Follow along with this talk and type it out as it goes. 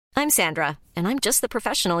I'm Sandra, and I'm just the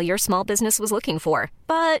professional your small business was looking for.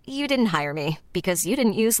 But you didn't hire me because you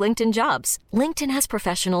didn't use LinkedIn Jobs. LinkedIn has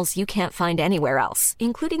professionals you can't find anywhere else,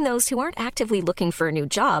 including those who aren't actively looking for a new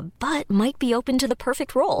job, but might be open to the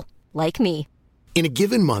perfect role, like me. In a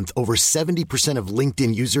given month, over 70% of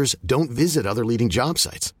LinkedIn users don't visit other leading job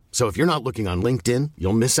sites. So if you're not looking on LinkedIn,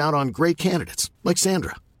 you'll miss out on great candidates like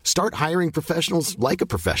Sandra. Start hiring professionals like a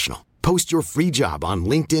professional. Post your free job on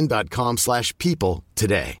linkedin.com/people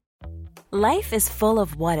today. Life is full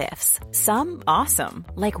of what-ifs. Some awesome,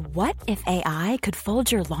 like what if AI could fold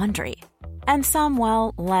your laundry? And some,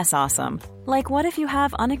 well, less awesome, like what if you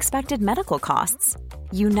have unexpected medical costs?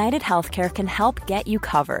 United Healthcare can help get you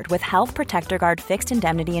covered with Health Protector Guard fixed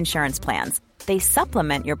indemnity insurance plans. They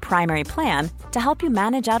supplement your primary plan to help you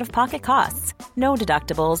manage out-of-pocket costs. No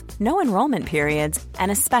deductibles, no enrollment periods,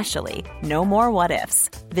 and especially no more what-ifs.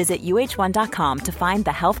 Visit uh1.com to find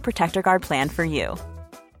the Health Protector Guard plan for you.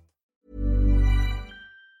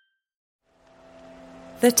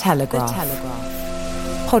 The Telegraph.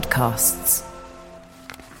 Podcasts.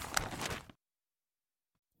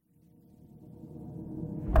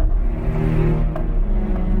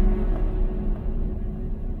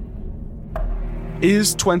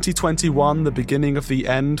 Is 2021 the beginning of the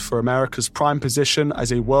end for America's prime position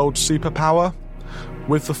as a world superpower?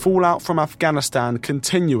 With the fallout from Afghanistan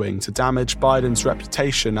continuing to damage Biden's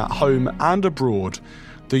reputation at home and abroad,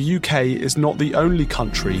 the UK is not the only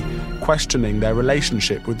country questioning their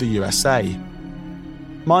relationship with the USA.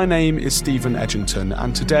 My name is Stephen Edgington,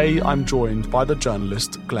 and today I'm joined by the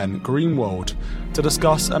journalist Glenn Greenwald to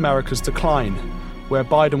discuss America's decline, where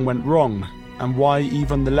Biden went wrong, and why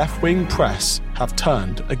even the left-wing press have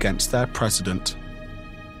turned against their president.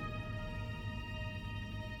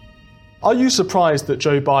 Are you surprised that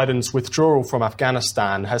Joe Biden's withdrawal from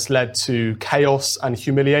Afghanistan has led to chaos and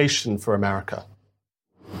humiliation for America?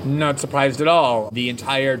 Not surprised at all. The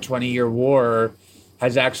entire 20-year war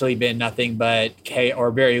has actually been nothing but or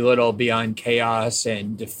very little beyond chaos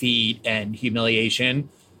and defeat and humiliation.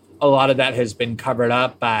 A lot of that has been covered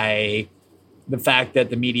up by the fact that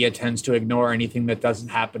the media tends to ignore anything that doesn't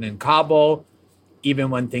happen in Kabul. Even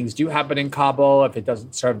when things do happen in Kabul, if it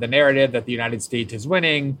doesn't serve the narrative that the United States is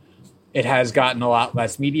winning, it has gotten a lot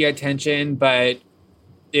less media attention. But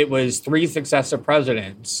it was 3 successive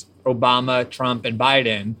presidents, Obama, Trump, and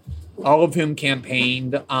Biden, all of whom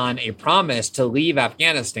campaigned on a promise to leave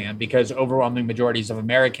Afghanistan because overwhelming majorities of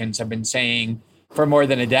Americans have been saying for more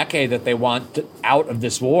than a decade that they want out of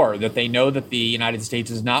this war, that they know that the United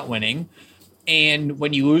States is not winning. And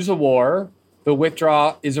when you lose a war, the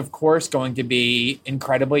withdrawal is, of course, going to be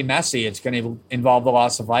incredibly messy. It's going to involve the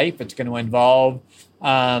loss of life. It's going to involve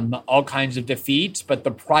all kinds of defeats. But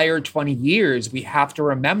the prior 20 years, we have to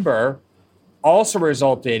remember, also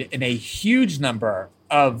resulted in a huge number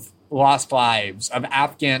of lost lives of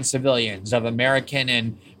Afghan civilians, of American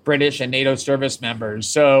and British and NATO service members.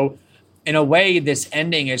 So in a way, this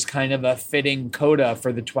ending is kind of a fitting coda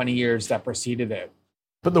for the 20 years that preceded it.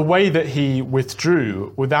 But the way that he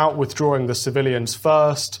withdrew, without withdrawing the civilians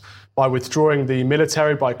first, by withdrawing the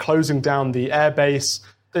military, by closing down the airbase,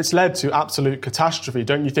 it's led to absolute catastrophe,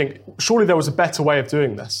 don't you think? Surely there was a better way of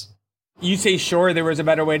doing this. You say, sure, there was a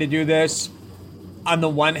better way to do this. On the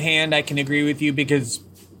one hand, I can agree with you because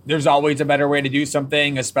there's always a better way to do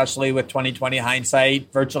something, especially with 2020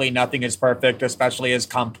 hindsight. Virtually nothing is perfect, especially as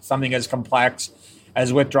something as complex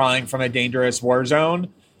as withdrawing from a dangerous war zone.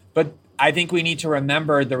 But I think we need to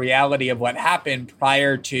remember the reality of what happened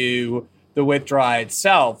prior to the withdrawal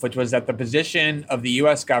itself, which was that the position of the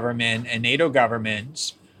U.S. government and NATO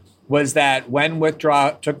governments was that when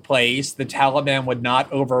withdrawal took place, the Taliban would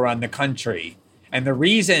not overrun the country. And the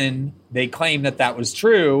reason they claimed that that was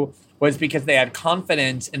true was because they had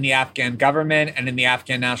confidence in the Afghan government and in the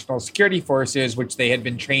Afghan National Security Forces, which they had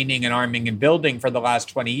been training and arming and building for the last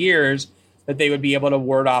 20 years, that they would be able to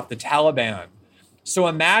ward off the Taliban. So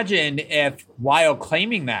imagine if, while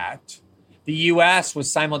claiming that, the U.S.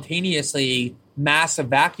 was simultaneously mass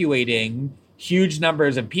evacuating huge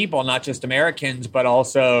numbers of people, not just Americans, but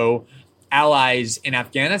also allies in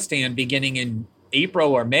Afghanistan beginning in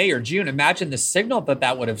April or May or June. Imagine the signal that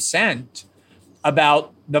that would have sent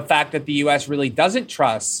about the fact that the U.S. really doesn't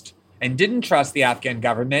trust and didn't trust the Afghan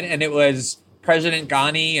government. And it was President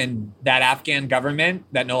Ghani and that Afghan government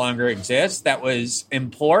that no longer exists that was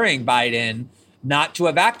imploring Biden not to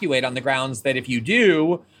evacuate on the grounds that if you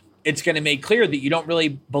do, it's going to make clear that you don't really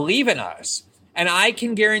believe in us. And I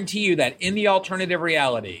can guarantee you that in the alternative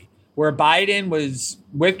reality, where Biden was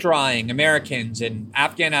withdrawing Americans and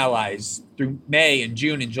Afghan allies through May and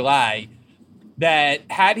June and July, that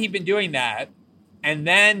had he been doing that, and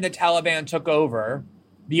then the Taliban took over,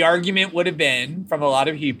 the argument would have been from a lot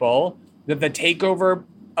of people that the takeover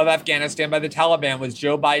of Afghanistan by the Taliban was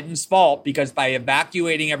Joe Biden's fault because by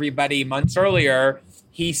evacuating everybody months earlier,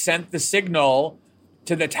 he sent the signal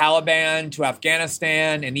to the Taliban, to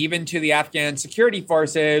Afghanistan, and even to the Afghan security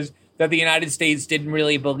forces that the United States didn't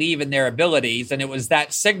really believe in their abilities. And it was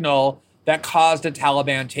that signal that caused a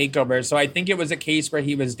Taliban takeover. So I think it was a case where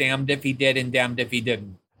he was damned if he did and damned if he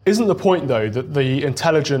didn't. Isn't the point, though, that the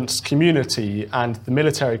intelligence community and the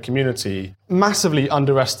military community massively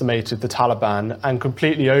underestimated the Taliban and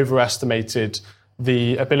completely overestimated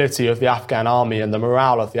the ability of the Afghan army and the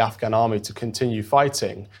morale of the Afghan army to continue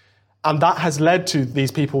fighting? And that has led to these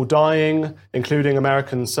people dying, including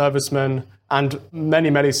American servicemen and many,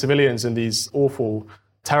 many civilians in these awful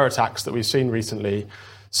terror attacks that we've seen recently.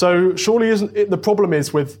 So surely isn't it, the problem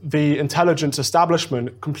is with the intelligence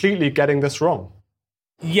establishment completely getting this wrong?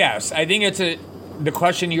 Yes, I think the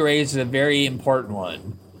question you raised is a very important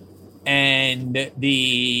one. And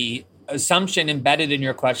the assumption embedded in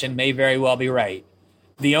your question may very well be right.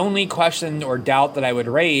 The only question or doubt that I would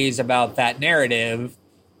raise about that narrative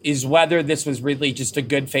is whether this was really just a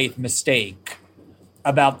good faith mistake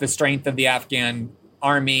about the strength of the Afghan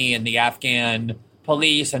army and the Afghan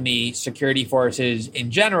police and the security forces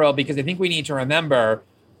in general, because I think we need to remember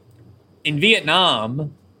in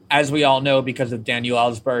Vietnam, as we all know because of Daniel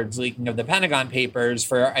Ellsberg's leaking of the Pentagon Papers,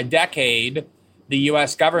 for a decade, the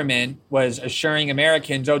U.S. government was assuring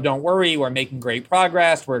Americans, oh, don't worry, we're making great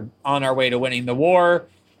progress, we're on our way to winning the war.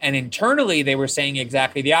 And internally, they were saying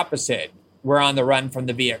exactly the opposite. We're on the run from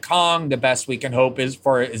the Viet Cong. The best we can hope is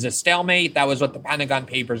a stalemate. That was what the Pentagon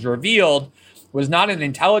Papers revealed, was not an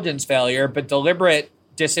intelligence failure, but deliberate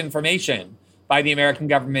disinformation by the American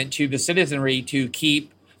government to the citizenry to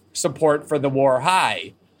keep support for the war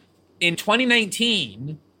high. In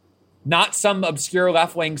 2019, not some obscure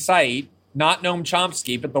left-wing site, not Noam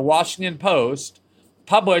Chomsky, but the Washington Post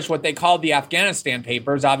published what they called the Afghanistan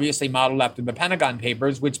Papers, obviously modeled after the Pentagon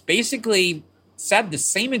Papers, which basically said the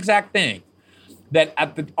same exact thing, that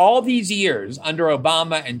all these years under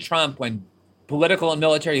Obama and Trump, when political and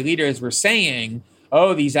military leaders were saying,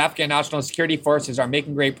 oh, these Afghan national security forces are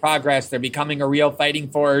making great progress, they're becoming a real fighting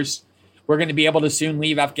force, we're going to be able to soon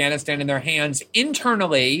leave Afghanistan in their hands.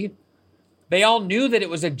 Internally, they all knew that it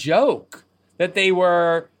was a joke, that they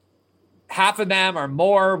were, half of them or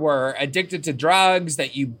more were addicted to drugs,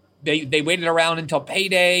 that they waited around until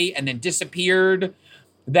payday and then disappeared,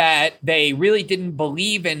 that they really didn't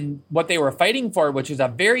believe in what they were fighting for, which is a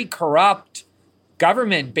very corrupt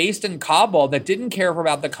government based in Kabul that didn't care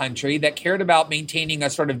about the country, that cared about maintaining a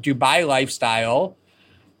sort of Dubai lifestyle.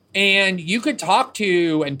 And you could talk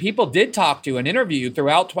to, and people did talk to and interview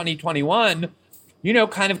throughout 2021,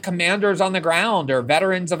 kind of commanders on the ground or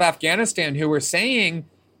veterans of Afghanistan who were saying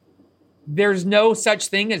there's no such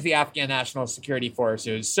thing as the Afghan National Security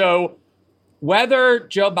Forces. So whether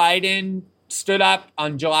Joe Biden stood up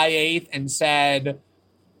on July 8th and said,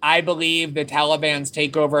 I believe the Taliban's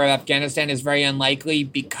takeover of Afghanistan is very unlikely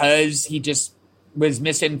because he just was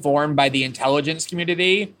misinformed by the intelligence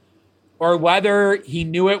community, or whether he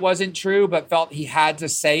knew it wasn't true but felt he had to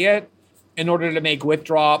say it in order to make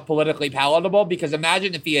withdrawal politically palatable. Because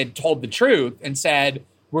imagine if he had told the truth and said,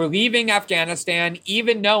 we're leaving Afghanistan,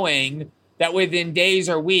 even knowing that within days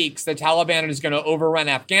or weeks, the Taliban is going to overrun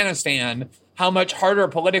Afghanistan, how much harder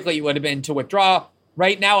politically it would have been to withdraw.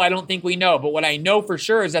 Right now, I don't think we know. But what I know for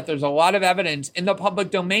sure is that there's a lot of evidence in the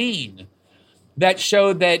public domain that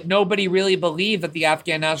showed that nobody really believed that the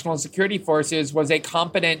Afghan National Security Forces was a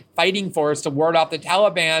competent fighting force to ward off the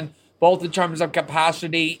Taliban, both in terms of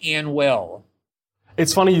capacity and will.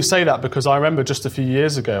 It's funny you say that, because I remember just a few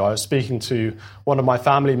years ago, I was speaking to one of my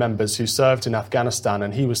family members who served in Afghanistan,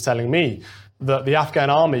 and he was telling me that the Afghan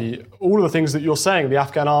army, all of the things that you're saying, the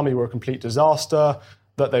Afghan army were a complete disaster,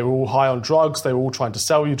 that they were all high on drugs, they were all trying to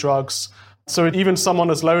sell you drugs. So even someone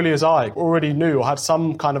as lowly as I already knew or had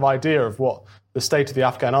some kind of idea of what the state of the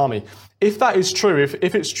Afghan army. If that is true,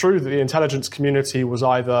 if it's true that the intelligence community was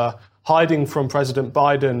either hiding from President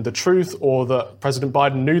Biden the truth, or that President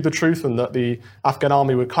Biden knew the truth and that the Afghan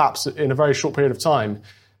army would collapse in a very short period of time,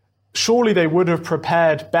 surely they would have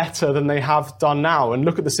prepared better than they have done now. And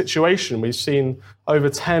look at the situation. We've seen over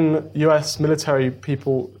 10 US military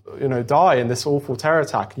people, die in this awful terror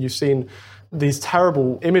attack. You've seen these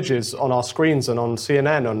terrible images on our screens and on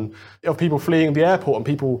CNN of people fleeing the airport and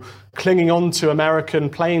people clinging on to American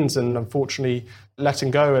planes and unfortunately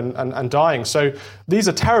letting go and dying. So these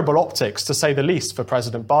are terrible optics, to say the least, for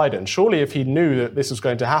President Biden. Surely if he knew that this was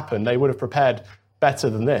going to happen, they would have prepared better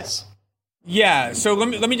than this. Yeah, so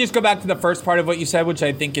let me just go back to the first part of what you said, which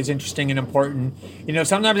I think is interesting and important.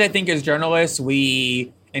 Sometimes I think as journalists,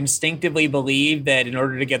 we instinctively believe that in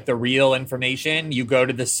order to get the real information, you go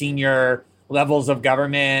to the senior levels of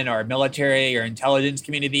government or military or intelligence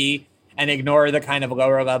community and ignore the kind of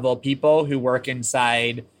lower level people who work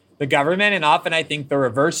inside the government. And often I think the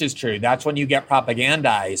reverse is true. That's when you get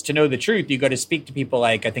propagandized. To know the truth, you go to speak to people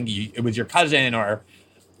like, I think it was your cousin or,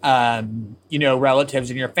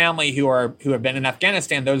 relatives in your family who have been in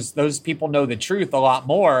Afghanistan. Those people know the truth a lot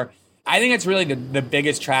more. I think it's really the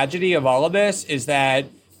biggest tragedy of all of this is that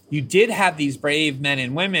you did have these brave men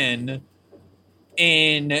and women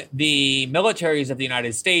in the militaries of the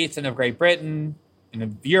United States and of Great Britain and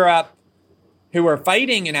of Europe who were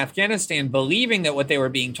fighting in Afghanistan, believing that what they were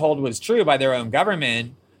being told was true by their own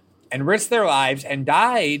government, and risked their lives and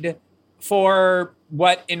died for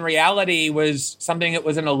what in reality was something that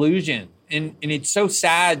was an illusion. And it's so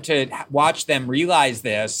sad to watch them realize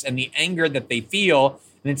this and the anger that they feel.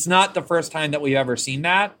 And it's not the first time that we've ever seen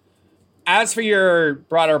that. As for your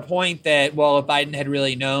broader point that, well, if Biden had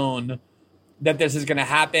really known that this is going to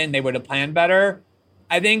happen, they would have planned better.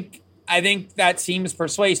 I think that seems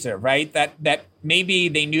persuasive, right? That maybe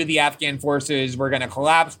they knew the Afghan forces were going to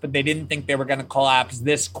collapse, but they didn't think they were going to collapse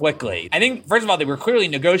this quickly. I think, first of all, they were clearly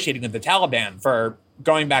negotiating with the Taliban for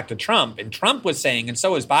going back to Trump. And Trump was saying, and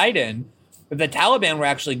so was Biden, that the Taliban were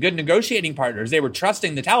actually good negotiating partners. They were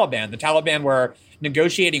trusting the Taliban. The Taliban were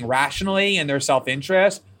negotiating rationally in their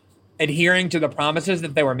self-interest, adhering to the promises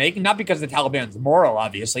that they were making, not because the Taliban's moral,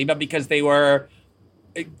 obviously, but because they were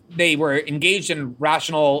engaged in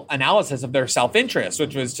rational analysis of their self-interest,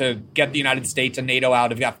 which was to get the United States and NATO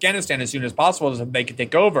out of Afghanistan as soon as possible so they could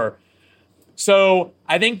take over. So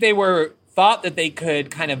I think they thought that they could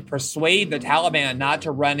kind of persuade the Taliban not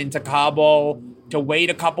to run into Kabul, to wait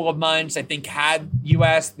a couple of months. I think had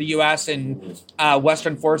the U.S. and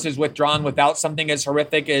Western forces withdrawn without something as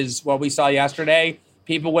horrific as what we saw yesterday,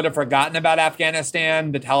 people would have forgotten about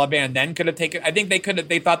Afghanistan. The Taliban then could have taken, I think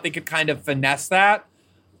they thought they could kind of finesse that.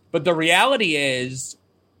 But the reality is,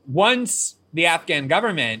 once the Afghan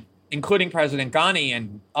government, including President Ghani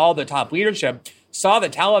and all the top leadership, saw the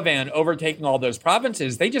Taliban overtaking all those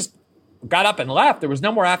provinces, they just got up and left. There was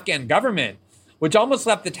no more Afghan government, which almost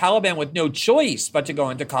left the Taliban with no choice but to go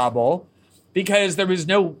into Kabul because there was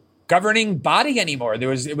no governing body anymore. It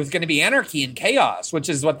was going to be anarchy and chaos, which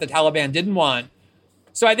is what the Taliban didn't want.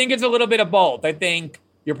 So I think it's a little bit of both. I think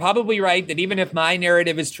you're probably right that even if my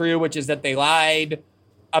narrative is true, which is that they lied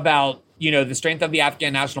about, the strength of the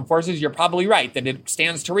Afghan national forces, you're probably right that it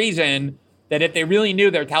stands to reason that if they really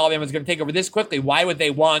knew their Taliban was going to take over this quickly, why would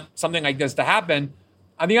they want something like this to happen?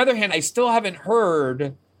 On the other hand, I still haven't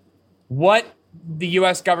heard what the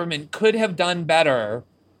U.S. government could have done better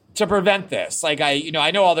to prevent this. Like I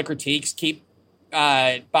know all the critiques, keep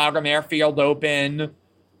Bagram Airfield open,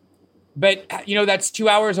 but that's 2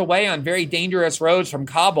 hours away on very dangerous roads from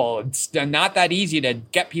Kabul. It's not that easy to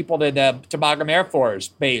get people to Bagram Air Force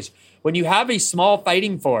Base. When you have a small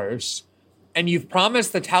fighting force and you've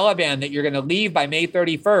promised the Taliban that you're going to leave by May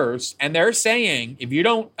 31st, and they're saying if you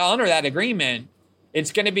don't honor that agreement,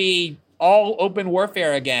 it's going to be all open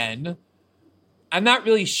warfare again. I'm not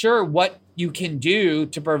really sure what you can do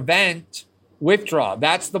to prevent withdrawal.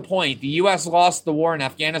 That's the point. The U.S. lost the war in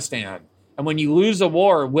Afghanistan. And when you lose a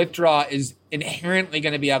war, withdrawal is inherently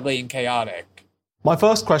going to be ugly and chaotic. My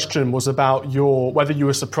first question was about whether you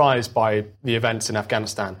were surprised by the events in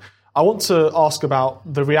Afghanistan. I want to ask about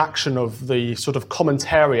the reaction of the sort of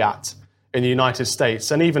commentariat in the United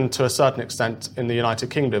States and even to a certain extent in the United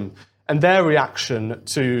Kingdom, and their reaction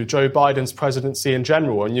to Joe Biden's presidency in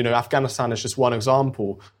general. And, Afghanistan is just one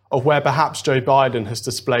example of where perhaps Joe Biden has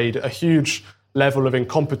displayed a huge level of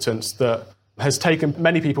incompetence that has taken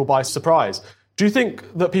many people by surprise. Do you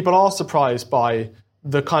think that people are surprised by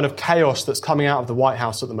the kind of chaos that's coming out of the White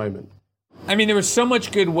House at the moment? I mean, there was so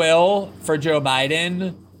much goodwill for Joe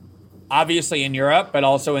Biden, obviously in Europe, but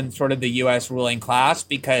also in sort of the U.S. ruling class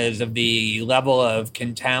because of the level of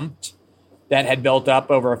contempt that had built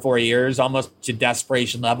up over 4 years, almost to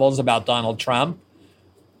desperation levels about Donald Trump.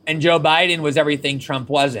 And Joe Biden was everything Trump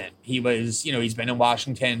wasn't. He was, he's been in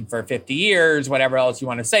Washington for 50 years, whatever else you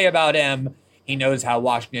want to say about him. He knows how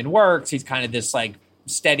Washington works. He's kind of this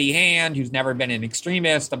steady hand who's never been an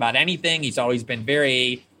extremist about anything. He's always been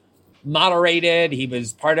very moderated. He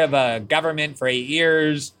was part of a government for 8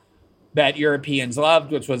 years that Europeans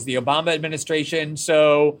loved, which was the Obama administration.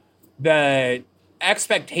 So the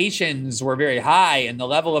expectations were very high, and the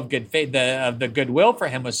level of good faith, of the goodwill for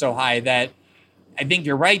him was so high that I think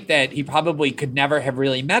you're right that he probably could never have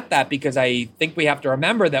really met that, because I think we have to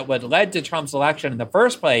remember that what led to Trump's election in the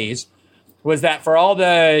first place was that for all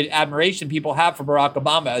the admiration people have for Barack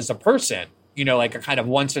Obama as a person, like a kind of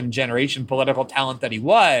once-in-a-generation political talent that he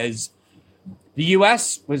was, the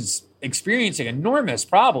U.S. was experiencing enormous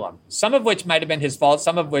problems, some of which might have been his fault,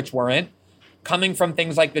 some of which weren't, coming from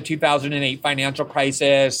things like the 2008 financial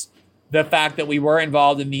crisis, the fact that we were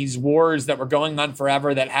involved in these wars that were going on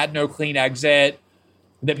forever that had no clean exit,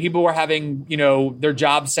 that people were having, their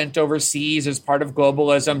jobs sent overseas as part of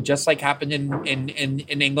globalism, just like happened in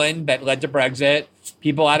England that led to Brexit,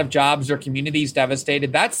 people out of jobs, their communities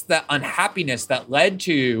devastated. That's the unhappiness that led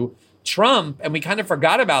to Trump. And we kind of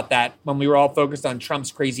forgot about that when we were all focused on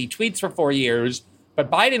Trump's crazy tweets for 4 years.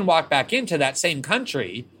 But Biden walked back into that same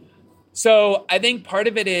country. So I think part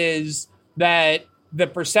of it is that the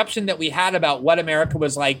perception that we had about what America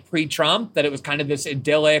was like pre-Trump, that it was kind of this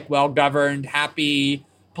idyllic, well-governed, happy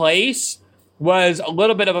place, was a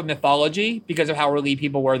little bit of a mythology because of how relieved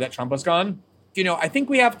people were that Trump was gone. I think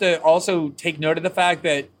we have to also take note of the fact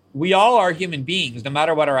that we all are human beings, no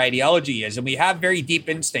matter what our ideology is, and we have very deep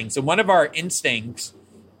instincts. And one of our instincts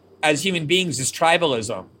as human beings is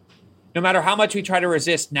tribalism. No matter how much we try to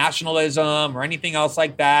resist nationalism or anything else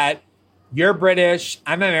like that, you're British,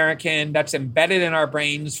 I'm American, that's embedded in our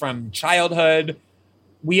brains from childhood.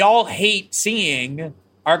 We all hate seeing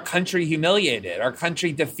our country humiliated, our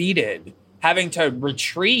country defeated, having to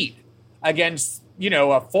retreat against,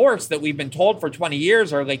 a force that we've been told for 20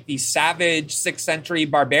 years are like these savage 6th century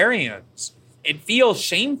barbarians. It feels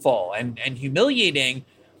shameful and humiliating.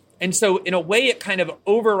 And so in a way, it kind of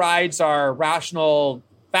overrides our rational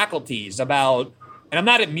faculties about, and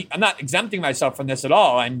I'm not exempting myself from this at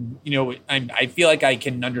all. And, I feel like I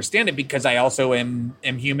can understand it because I also am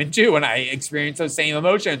human too, and I experience those same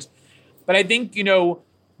emotions. But I think,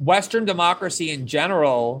 Western democracy in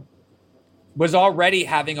general was already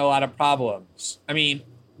having a lot of problems. I mean,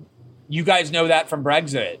 you guys know that from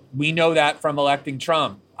Brexit. We know that from electing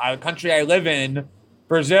Trump. The country I live in,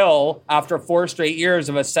 Brazil, after 4 straight years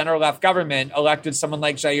of a center-left government, elected someone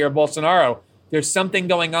like Jair Bolsonaro. There's something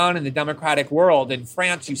going on in the democratic world. In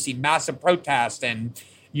France, you see massive protests and,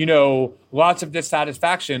 lots of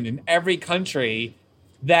dissatisfaction in every country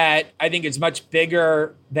that I think is much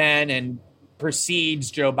bigger than and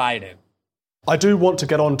precedes Joe Biden. I do want to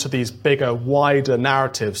get on to these bigger, wider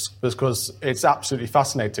narratives because it's absolutely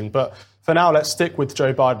fascinating. But for now, let's stick with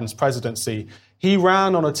Joe Biden's presidency. He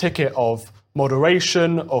ran on a ticket of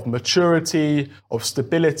moderation, of maturity, of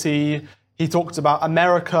stability. He talked about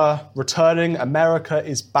America returning, America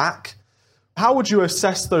is back. How would you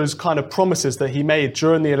assess those kind of promises that he made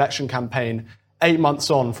during the election campaign 8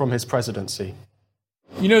 months on from his presidency?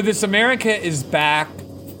 This America is back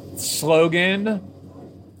slogan,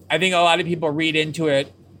 I think a lot of people read into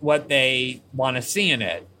it what they want to see in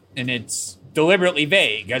it. And it's deliberately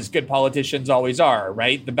vague, as good politicians always are,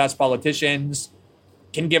 right? The best politicians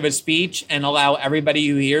can give a speech and allow everybody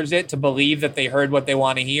who hears it to believe that they heard what they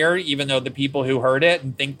want to hear, even though the people who heard it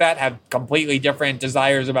and think that have completely different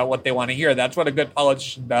desires about what they want to hear. That's what a good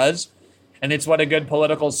politician does. And it's what a good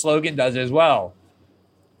political slogan does as well.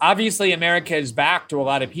 Obviously, America is back to a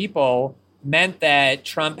lot of people meant that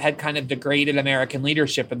Trump had kind of degraded American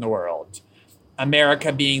leadership in the world.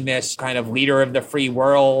 America being this kind of leader of the free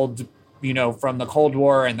world, from the Cold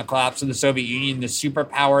War and the collapse of the Soviet Union, the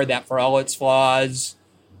superpower that for all its flaws,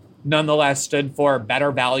 nonetheless stood for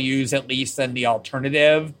better values, at least than the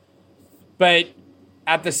alternative. But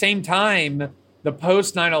at the same time, the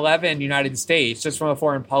post 9/11 United States, just from a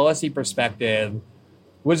foreign policy perspective,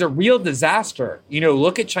 was a real disaster.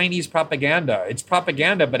 Look at Chinese propaganda. It's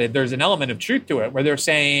propaganda, but there's an element of truth to it where they're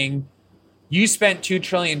saying, you spent $2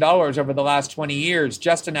 trillion over the last 20 years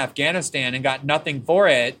just in Afghanistan and got nothing for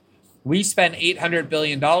it. We spent $800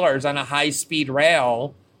 billion on a high-speed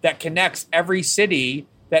rail that connects every city,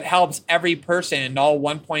 that helps every person, all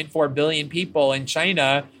 1.4 billion people in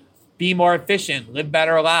China, be more efficient, live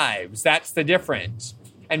better lives. That's the difference.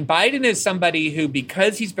 And Biden is somebody who,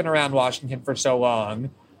 because he's been around Washington for so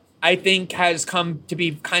long, I think has come to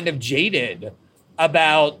be kind of jaded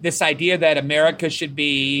about this idea that America should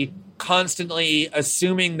be constantly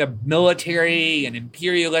assuming the military and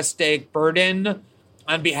imperialistic burden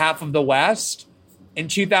on behalf of the West. In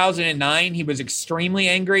 2009, he was extremely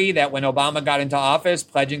angry that when Obama got into office,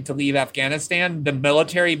 pledging to leave Afghanistan, the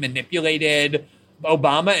military manipulated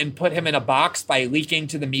Obama and put him in a box by leaking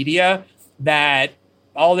to the media that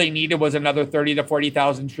all they needed was another 30 to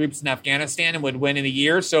 40,000 troops in Afghanistan and would win in a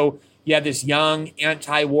year. So you had this young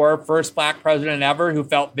anti-war first black president ever who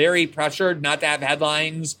felt very pressured not to have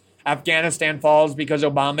headlines. Afghanistan falls because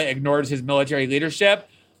Obama ignores his military leadership.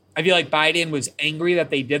 I feel like Biden was angry that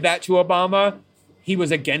they did that to Obama. He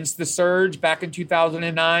was against the surge back in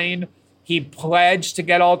 2009. He pledged to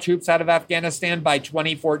get all troops out of Afghanistan by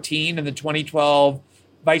 2014 in the 2012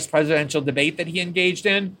 vice presidential debate that he engaged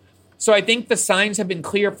in. So I think the signs have been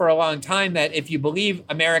clear for a long time that if you believe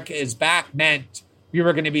America is back meant we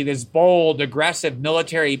were going to be this bold, aggressive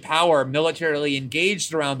military power, militarily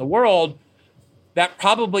engaged around the world, that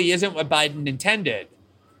probably isn't what Biden intended.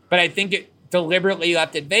 But I think it deliberately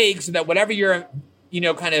left it vague so that whatever your,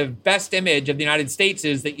 kind of best image of the United States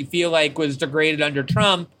is that you feel like was degraded under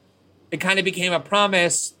Trump, it kind of became a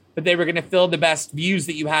promise that they were going to fill the best views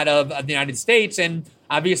that you had of the United States. And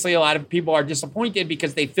obviously a lot of people are disappointed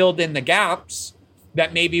because they filled in the gaps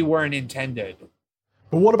that maybe weren't intended.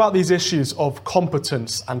 But what about these issues of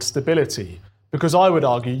competence and stability? Because I would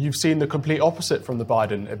argue you've seen the complete opposite from the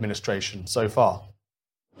Biden administration so far.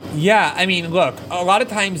 Yeah, I mean, look, a lot of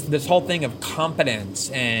times this whole thing of competence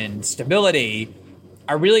and stability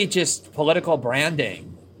are really just political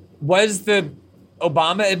branding. Was the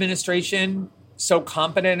Obama administration so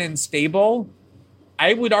competent and stable?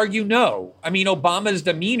 I would argue no. I mean, Obama's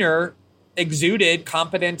demeanor exuded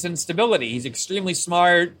competence and stability. He's extremely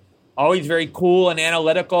smart, always very cool and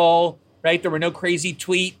analytical, right? There were no crazy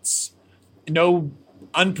tweets, no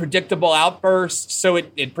unpredictable outbursts. So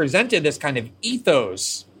it presented this kind of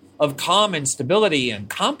ethos of calm and stability and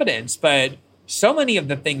competence. But so many of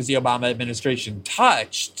the things the Obama administration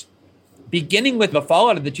touched, beginning with the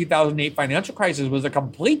fallout of the 2008 financial crisis, was a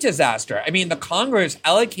complete disaster. I mean, the Congress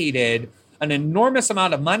allocated an enormous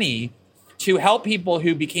amount of money to help people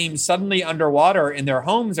who became suddenly underwater in their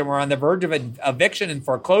homes and were on the verge of eviction and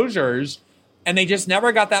foreclosures. And they just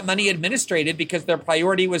never got that money administrated because their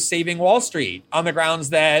priority was saving Wall Street on the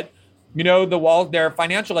grounds that, their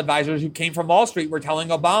financial advisors who came from Wall Street were telling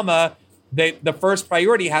Obama that the first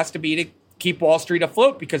priority has to be to keep Wall Street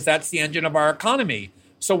afloat because that's the engine of our economy.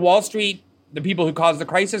 So Wall Street, the people who caused the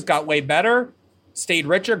crisis, got way better, stayed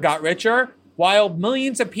richer, got richer, while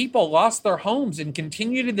millions of people lost their homes and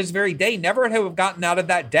continue to this very day never have gotten out of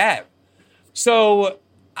that debt. So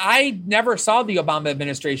I never saw the Obama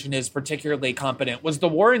administration as particularly competent. Was the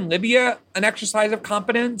war in Libya an exercise of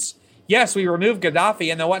competence? Yes, we removed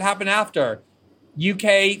Gaddafi. And then what happened after?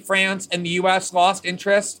 UK, France, and the US lost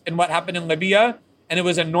interest in what happened in Libya. And it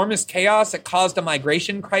was enormous chaos. It caused a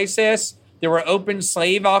migration crisis. There were open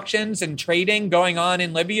slave auctions and trading going on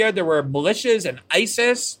in Libya. There were militias and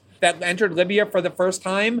ISIS that entered Libya for the first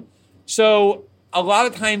time. So a lot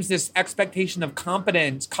of times this expectation of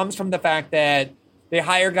competence comes from the fact that they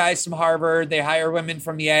hire guys from Harvard, they hire women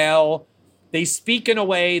from Yale. They speak in a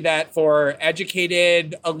way that for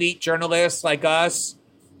educated elite journalists like us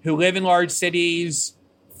who live in large cities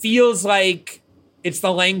feels like it's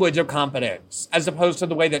the language of competence as opposed to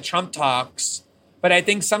the way that Trump talks. But I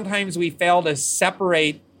think sometimes we fail to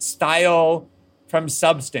separate style from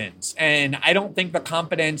substance. And I don't think the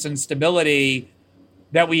competence and stability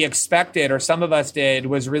that we expected, or some of us did,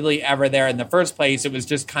 was really ever there in the first place. It was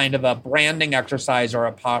just kind of a branding exercise or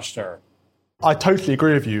a posture. I totally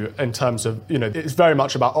agree with you in terms of, it's very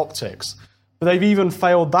much about optics. But they've even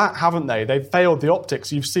failed that, haven't they? They've failed the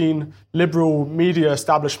optics. You've seen liberal media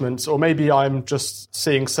establishments, or maybe I'm just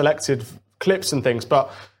seeing selected clips and things,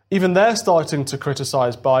 but even they're starting to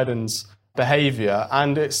criticize Biden's behavior.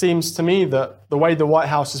 And it seems to me that the way the White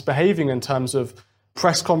House is behaving in terms of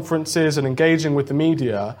press conferences and engaging with the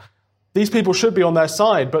media, these people should be on their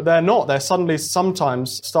side, but they're not. They're suddenly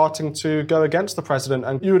sometimes starting to go against the president.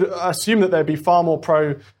 And you would assume that they'd be far more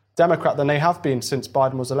pro-Democrat than they have been since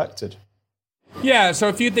Biden was elected. Yeah, so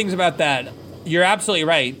a few things about that. You're absolutely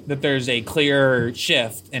right that there's a clear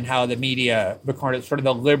shift in how the media, sort of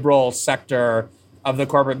the liberal sector of the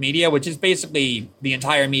corporate media, which is basically the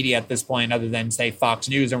entire media at this point, other than, say, Fox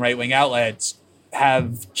News and right-wing outlets,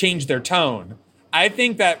 have changed their tone. I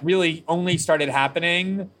think that really only started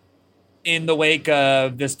happening in the wake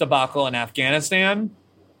of this debacle in Afghanistan.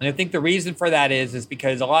 And I think the reason for that is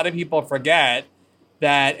because a lot of people forget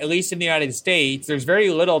that, at least in the United States, there's very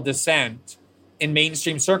little dissent in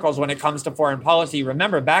mainstream circles when it comes to foreign policy.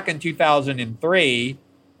 Remember, back in 2002,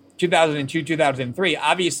 2003,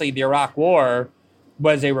 obviously the Iraq War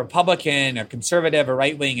was a Republican, a conservative, a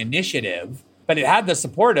right-wing initiative, but it had the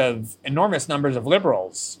support of enormous numbers of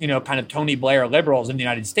liberals, kind of Tony Blair liberals in the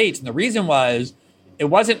United States. And the reason was it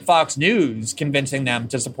wasn't Fox News convincing them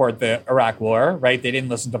to support the Iraq War, right? They didn't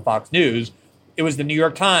listen to Fox News. It was the New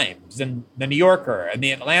York Times and the New Yorker and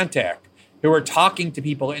the Atlantic who were talking to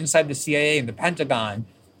people inside the CIA and the Pentagon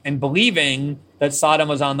and believing that Saddam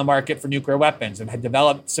was on the market for nuclear weapons and had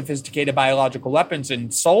developed sophisticated biological weapons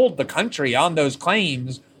and sold the country on those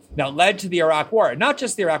claims that led to the Iraq War. Not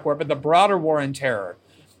just the Iraq War, but the broader war on terror.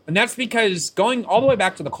 And that's because going all the way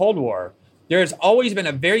back to the Cold War, there's always been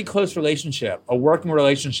a very close relationship, a working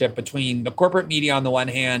relationship between the corporate media on the one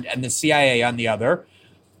hand and the CIA on the other.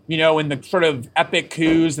 You know, in the sort of epic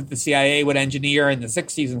coups that the CIA would engineer in the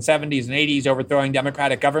 60s and 70s and 80s, overthrowing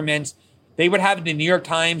democratic governments, they would have the New York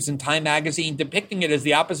Times and Time magazine depicting it as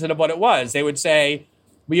the opposite of what it was. They would say,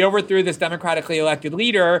 we overthrew this democratically elected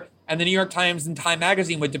leader, and the New York Times and Time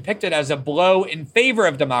magazine would depict it as a blow in favor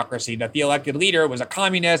of democracy, that the elected leader was a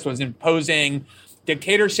communist, was imposing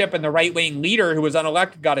dictatorship, and the right-wing leader who was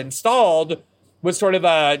unelected, got installed, was sort of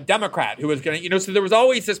a Democrat who was going to, so there was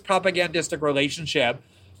always this propagandistic relationship.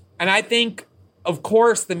 And I think, of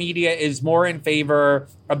course, the media is more in favor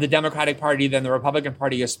of the Democratic Party than the Republican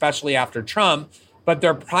Party, especially after Trump. But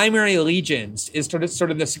their primary allegiance is to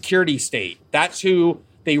sort of the security state. That's who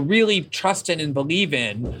they really trust in and believe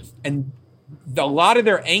in. And a lot of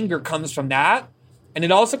their anger comes from that. And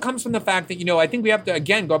it also comes from the fact that, I think we have to,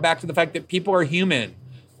 again, go back to the fact that people are human.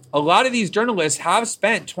 A lot of these journalists have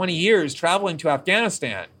spent 20 years traveling to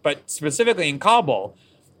Afghanistan, but specifically in Kabul.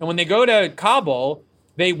 And when they go to Kabul,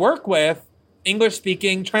 they work with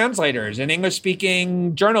English-speaking translators and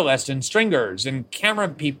English-speaking journalists and stringers and camera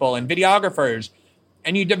people and videographers.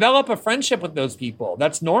 And you develop a friendship with those people.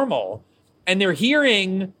 That's normal. And they're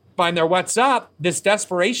hearing on their WhatsApp this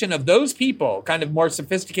desperation of those people, kind of more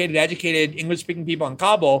sophisticated, educated English-speaking people in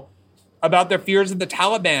Kabul, about their fears of the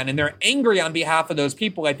Taliban. And they're angry on behalf of those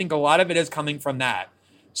people. I think a lot of it is coming from that.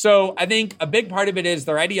 So I think a big part of it is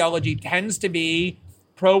their ideology tends to be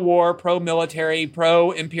pro-war, pro-military,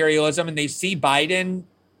 pro-imperialism, and they see Biden,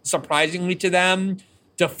 surprisingly to them,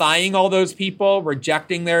 defying all those people,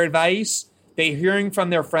 rejecting their advice. They're hearing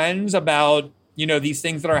from their friends about, these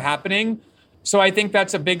things that are happening. So I think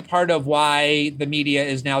that's a big part of why the media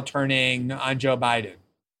is now turning on Joe Biden.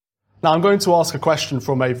 Now, I'm going to ask a question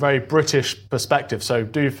from a very British perspective, so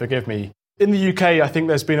do forgive me. In the UK, I think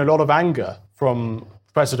there's been a lot of anger from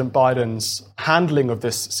President Biden's handling of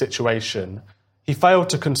this situation. He failed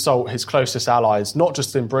to consult his closest allies, not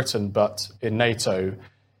just in Britain, but in NATO.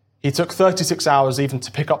 He took 36 hours even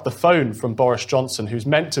to pick up the phone from Boris Johnson, who's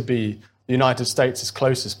meant to be the United States'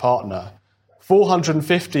 closest partner.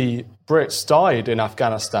 450 Brits died in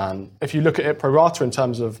Afghanistan. If you look at it pro rata in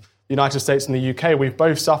terms of the United States and the UK, we've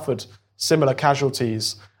both suffered similar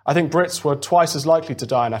casualties. I think Brits were twice as likely to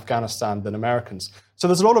die in Afghanistan than Americans. So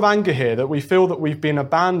there's a lot of anger here that we feel that we've been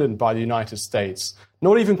abandoned by the United States,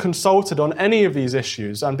 not even consulted on any of these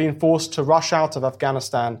issues, and being forced to rush out of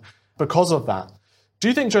Afghanistan because of that. Do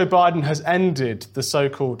you think Joe Biden has ended the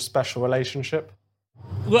so-called special relationship?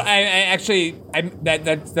 Well, that's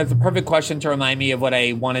a perfect question to remind me of what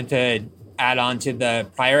I wanted to add on to the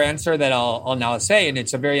prior answer that I'll now say. And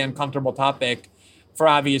it's a very uncomfortable topic for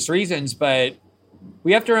obvious reasons. But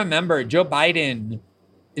we have to remember Joe Biden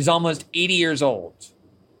is almost 80 years old.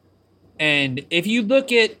 And if you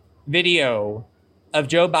look at video of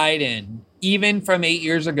Joe Biden, even from 8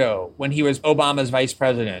 years ago, when he was Obama's vice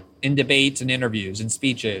president, in debates and interviews and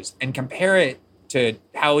speeches, and compare it to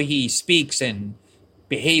how he speaks and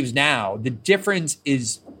behaves now, the difference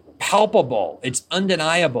is palpable. It's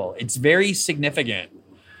undeniable. It's very significant.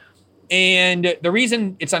 And the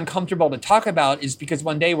reason it's uncomfortable to talk about is because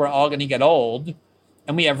one day we're all going to get old,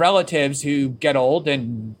 and we have relatives who get old,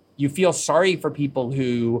 and you feel sorry for people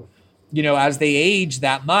who, as they age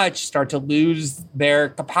that much, start to lose their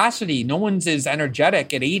capacity. No one's as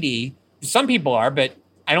energetic at 80. Some people are, but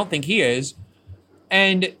I don't think he is.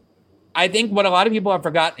 And I think what a lot of people have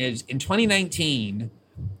forgotten is in 2019,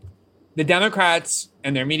 the Democrats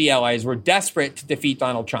and their media allies were desperate to defeat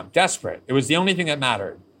Donald Trump. Desperate. It was the only thing that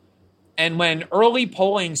mattered. And when early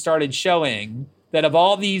polling started showing that of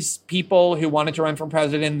all these people who wanted to run for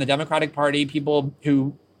president in the Democratic Party, people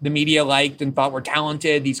who the media liked and thought were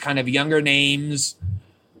talented, these kind of younger names,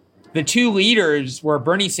 the two leaders were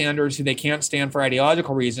Bernie Sanders, who they can't stand for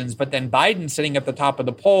ideological reasons, but then Biden sitting at the top of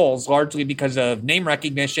the polls, largely because of name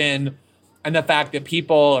recognition and the fact that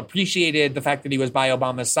people appreciated the fact that he was by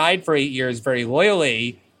Obama's side for 8 years very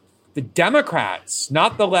loyally. The Democrats,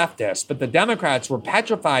 not the leftists, but the Democrats were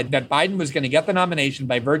petrified that Biden was going to get the nomination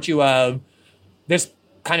by virtue of this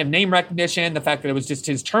kind of name recognition, the fact that it was just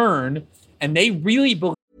his turn. And they really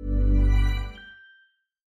believed.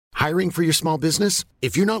 Hiring for your small business?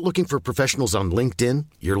 If you're not looking for professionals on LinkedIn,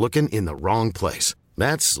 you're looking in the wrong place.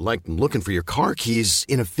 That's like looking for your car keys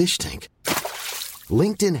in a fish tank.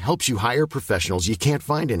 LinkedIn helps you hire professionals you can't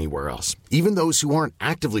find anywhere else, even those who aren't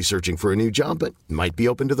actively searching for a new job but might be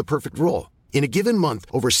open to the perfect role. In a given month,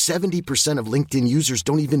 over 70% of LinkedIn users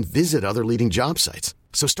don't even visit other leading job sites.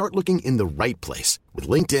 So start looking in the right place. With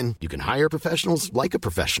LinkedIn, you can hire professionals like a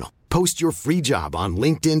professional. Post your free job on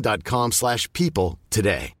linkedin.com/people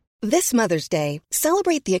today. This Mother's Day,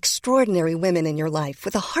 celebrate the extraordinary women in your life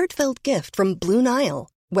with a heartfelt gift from Blue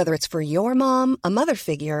Nile. Whether it's for your mom, a mother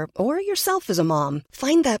figure, or yourself as a mom,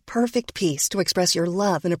 find that perfect piece to express your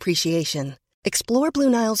love and appreciation. Explore Blue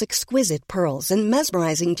Nile's exquisite pearls and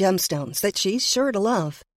mesmerizing gemstones that she's sure to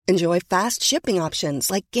love. Enjoy fast shipping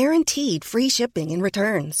options like guaranteed free shipping and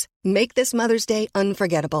returns. Make this Mother's Day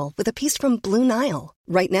unforgettable with a piece from Blue Nile.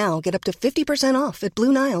 Right now, get up to 50% off at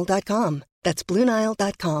BlueNile.com. That's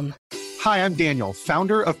BlueNile.com. Hi, I'm Daniel,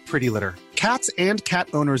 founder of Pretty Litter. Cats and cat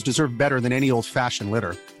owners deserve better than any old-fashioned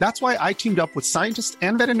litter. That's why I teamed up with scientists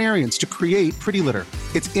and veterinarians to create Pretty Litter.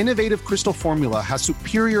 Its innovative crystal formula has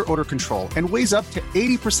superior odor control and weighs up to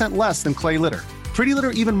 80% less than clay litter. Pretty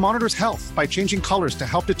Litter even monitors health by changing colors to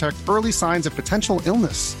help detect early signs of potential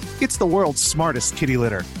illness. It's the world's smartest kitty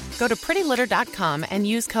litter. Go to prettylitter.com and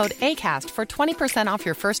use code ACAST for 20% off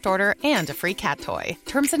your first order and a free cat toy.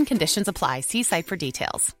 Terms and conditions apply. See site for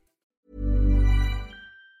details.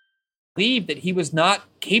 Believe that he was not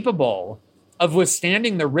capable of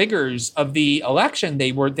withstanding the rigors of the election.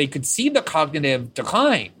 They could see the cognitive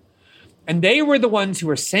decline. And they were the ones who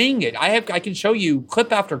were saying it. I can show you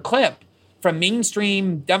clip after clip from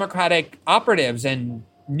mainstream Democratic operatives and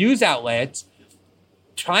news outlets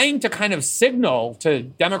trying to kind of signal to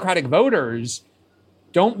Democratic voters,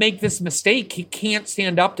 don't make this mistake. He can't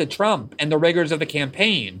stand up to Trump and the rigors of the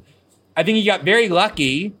campaign. I think he got very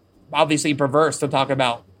lucky, obviously perverse to talk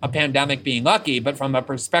about a pandemic being lucky, but from a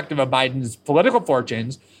perspective of Biden's political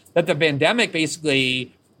fortunes, that the pandemic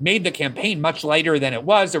basically made the campaign much lighter than it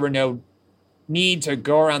was. There were no need to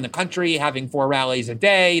go around the country having 4 rallies a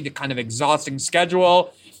day, the kind of exhausting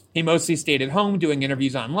schedule. He mostly stayed at home doing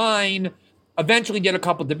interviews online, eventually did a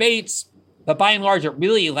couple debates, but by and large, it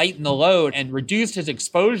really lightened the load and reduced his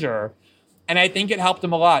exposure. And I think it helped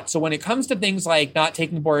him a lot. So when it comes to things like not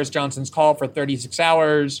taking Boris Johnson's call for 36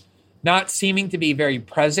 hours, not seeming to be very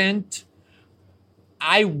present,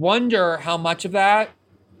 I wonder how much of that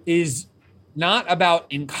is not about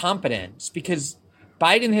incompetence, because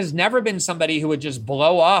Biden has never been somebody who would just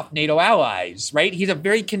blow off NATO allies, right? He's a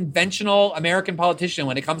very conventional American politician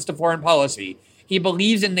when it comes to foreign policy. He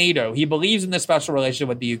believes in NATO. He believes in the special relationship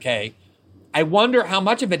with the UK. I wonder how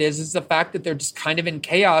much of it is the fact that they're just kind of in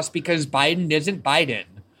chaos because Biden isn't Biden.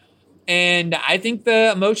 And I think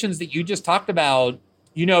the emotions that you just talked about,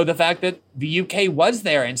 you know, the fact that the UK was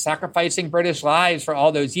there and sacrificing British lives for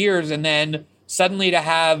all those years, and then suddenly to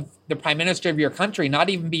have the prime minister of your country not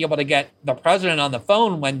even be able to get the president on the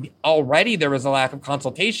phone when already there was a lack of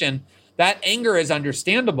consultation, that anger is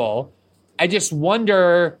understandable. I just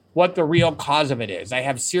wonder what the real cause of it is. I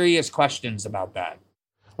have serious questions about that.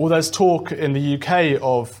 Well, there's talk in the UK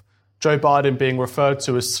of Joe Biden being referred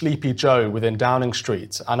to as Sleepy Joe within Downing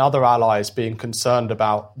Street and other allies being concerned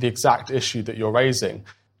about the exact issue that you're raising.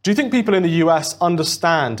 Do you think people in the US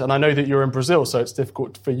understand, and I know that you're in Brazil, so it's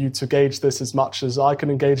difficult for you to gauge this as much as I can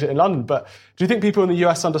engage it in London, but do you think people in the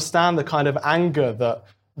US understand the kind of anger that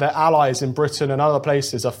their allies in Britain and other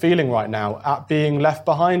places are feeling right now at being left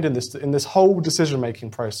behind in this whole decision-making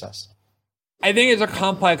process? I think it's a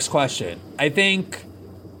complex question. I think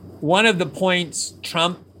one of the points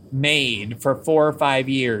Trump made for 4 or 5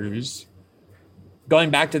 years, going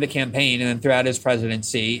back to the campaign and then throughout his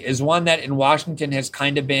presidency, is one that in Washington has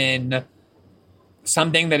kind of been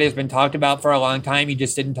something that has been talked about for a long time. He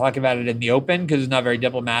just didn't talk about it in the open because it's not very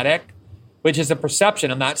diplomatic, which is a perception.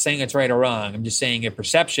 I'm not saying it's right or wrong. I'm just saying a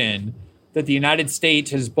perception that the United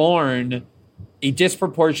States has borne a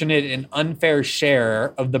disproportionate and unfair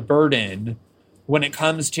share of the burden when it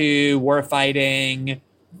comes to war fighting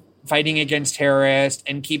against terrorists,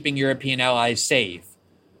 and keeping European allies safe.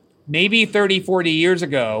 Maybe 30, 40 years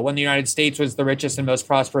ago, when the United States was the richest and most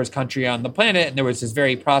prosperous country on the planet, and there was this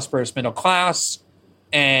very prosperous middle class,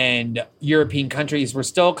 and European countries were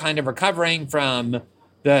still kind of recovering from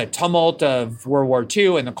the tumult of World War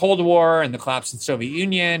II and the Cold War and the collapse of the Soviet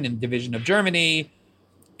Union and division of Germany,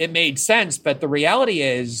 it made sense. But the reality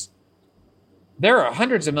is there are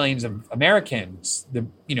hundreds of millions of Americans, the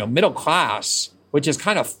middle class, which has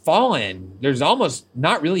kind of fallen. There's almost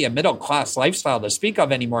not really a middle-class lifestyle to speak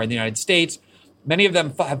of anymore in the United States. Many of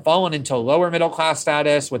them have fallen into lower middle-class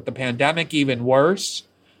status, with the pandemic even worse.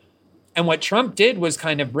 And what Trump did was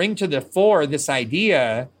kind of bring to the fore this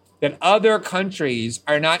idea that other countries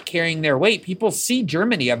are not carrying their weight. People see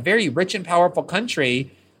Germany, a very rich and powerful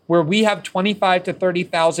country, where we have 25 to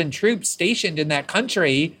 30,000 troops stationed in that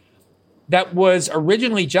country, that was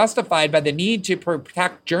originally justified by the need to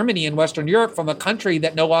protect Germany and Western Europe from a country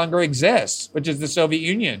that no longer exists, which is the Soviet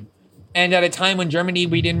Union. And at a time when Germany,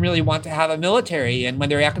 we didn't really want to have a military, and when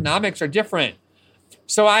their economics are different.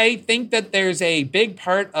 So I think that there's a big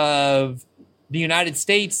part of the United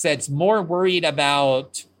States that's more worried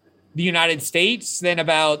about the United States than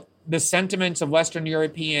about the sentiments of Western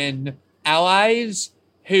European allies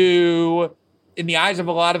who, in the eyes of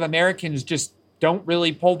a lot of Americans, just don't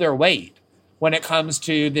really pull their weight when it comes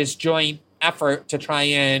to this joint effort to try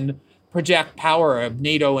and project power of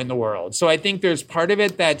NATO in the world. So I think there's part of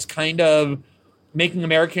it that's kind of making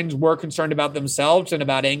Americans more concerned about themselves and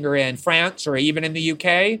about anger in France or even in the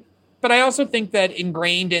UK. But I also think that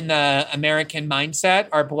ingrained in the American mindset,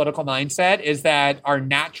 our political mindset, is that our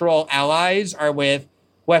natural allies are with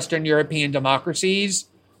Western European democracies.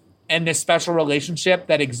 And this special relationship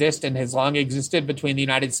that exists and has long existed between the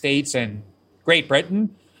United States and Great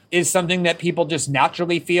Britain is something that people just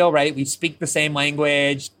naturally feel, right? We speak the same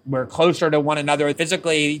language. We're closer to one another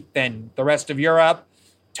physically than the rest of Europe.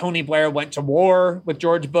 Tony Blair went to war with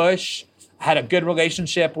George Bush, had a good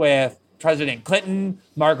relationship with President Clinton.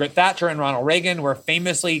 Margaret Thatcher and Ronald Reagan were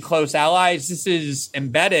famously close allies. This is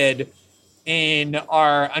embedded in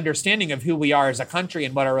our understanding of who we are as a country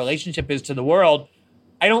and what our relationship is to the world.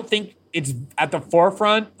 I don't think it's at the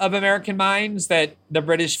forefront of American minds that the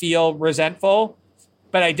British feel resentful,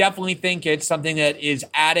 but I definitely think it's something that is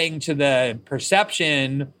adding to the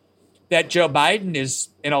perception that Joe Biden is,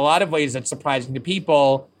 in a lot of ways that's surprising to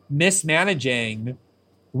people, mismanaging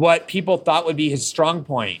what people thought would be his strong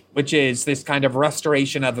point, which is this kind of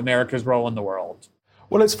restoration of America's role in the world.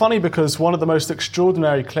 Well, it's funny because one of the most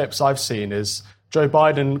extraordinary clips I've seen is Joe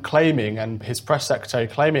Biden claiming, and his press secretary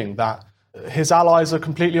claiming, that his allies are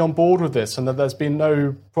completely on board with this and that there's been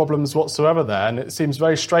no problems whatsoever there. And it seems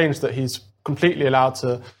very strange that he's completely allowed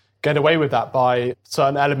to get away with that by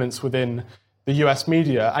certain elements within the US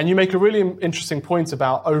media. And you make a really interesting point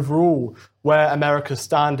about overall where America's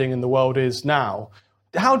standing in the world is now.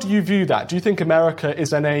 How do you view that? Do you think America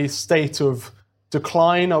is in a state of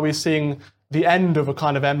decline? Are we seeing the end of a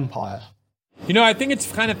kind of empire? You know, I think it's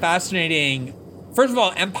kind of fascinating. First of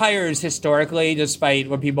all, empires historically, despite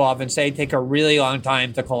what people often say, take a really long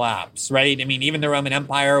time to collapse, right? I mean, even the Roman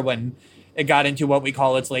Empire, when it got into what we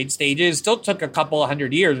call its late stages, still took a couple of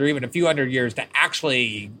hundred years or even a few hundred years to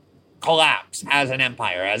actually collapse as an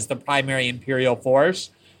empire, as the primary imperial force.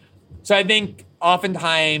 So I think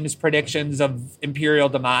oftentimes predictions of imperial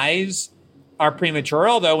demise are premature,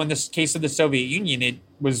 although in this case of the Soviet Union, it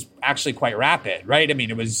was actually quite rapid, right? I mean,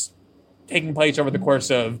 it was taking place over the course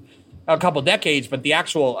of a couple decades, but the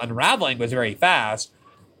actual unraveling was very fast.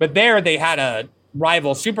 But there they had a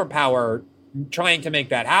rival superpower trying to make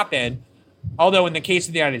that happen. Although in the case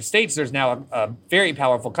of the United States, there's now a very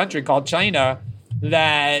powerful country called China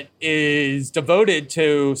that is devoted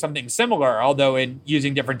to something similar, although in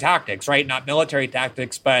using different tactics, right? Not military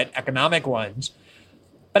tactics, but economic ones.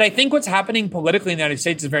 But I think what's happening politically in the United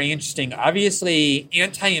States is very interesting. Obviously,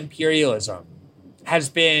 anti-imperialism has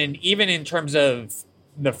been, even in terms of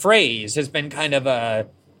the phrase, has been kind of a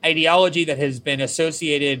ideology that has been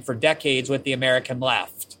associated for decades with the American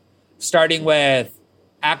left, starting with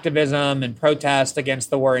activism and protest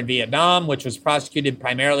against the war in Vietnam, which was prosecuted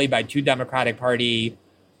primarily by two Democratic Party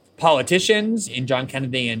politicians in John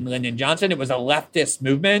Kennedy and Lyndon Johnson. It was a leftist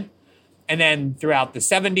movement. And then throughout the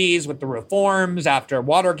 70s with the reforms after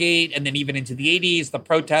Watergate, and then even into the 80s, the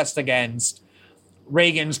protests against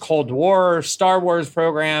Reagan's Cold War, Star Wars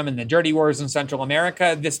program, and the dirty wars in Central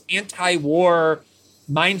America, this anti-war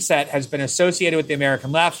mindset has been associated with the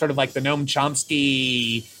American left, sort of like the Noam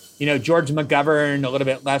Chomsky, George McGovern, a little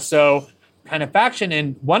bit less so kind of faction.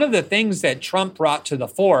 And one of the things that Trump brought to the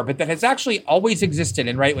fore, but that has actually always existed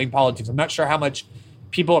in right-wing politics, I'm not sure how much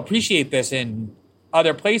people appreciate this in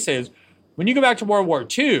other places. When you go back to World War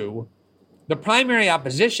II, the primary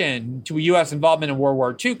opposition to U.S. involvement in World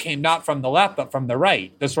War II came not from the left, but from the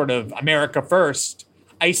right, the sort of America first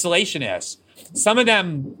isolationists. Some of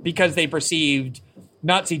them because they perceived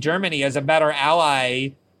Nazi Germany as a better ally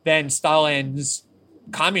than Stalin's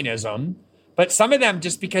communism, but some of them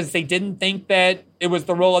just because they didn't think that it was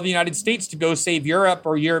the role of the United States to go save Europe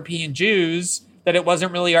or European Jews, that it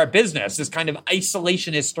wasn't really our business, this kind of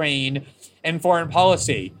isolationist strain in foreign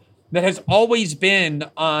policy that has always been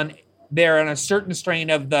on a certain strain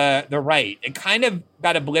of the right. It kind of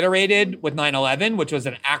got obliterated with 9/11, which was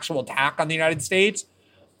an actual attack on the United States.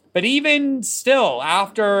 But even still,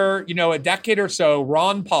 after, a decade or so,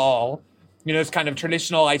 Ron Paul, this kind of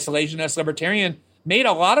traditional isolationist libertarian, made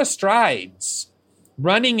a lot of strides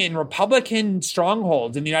running in Republican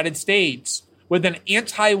strongholds in the United States with an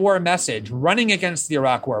anti-war message, running against the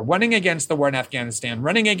Iraq War, running against the war in Afghanistan,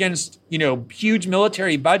 running against, huge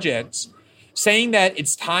military budgets, saying that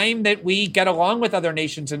it's time that we get along with other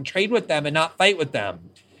nations and trade with them and not fight with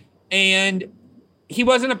them. And he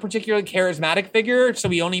wasn't a particularly charismatic figure, so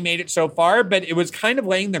he only made it so far, but it was kind of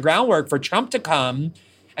laying the groundwork for Trump to come.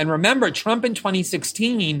 And remember, Trump in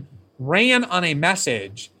 2016 ran on a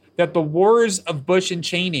message that the wars of Bush and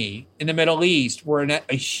Cheney in the Middle East were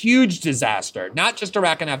a huge disaster, not just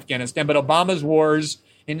Iraq and Afghanistan, but Obama's wars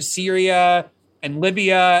in Syria and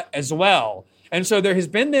Libya as well. And so there has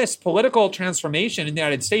been this political transformation in the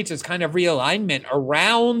United States, this kind of realignment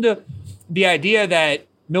around the idea that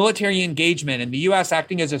military engagement and the U.S.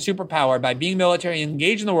 acting as a superpower by being military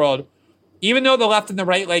engaged in the world, even though the left and the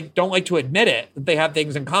right don't like to admit it, that they have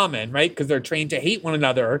things in common, right? Because they're trained to hate one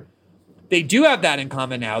another. They do have that in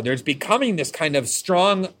common now. There's becoming this kind of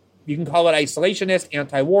strong, you can call it isolationist,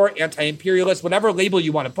 anti-war, anti-imperialist, whatever label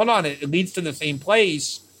you want to put on it. It leads to the same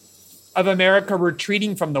place of America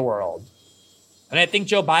retreating from the world. And I think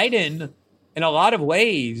Joe Biden, in a lot of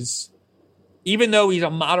ways, even though he's a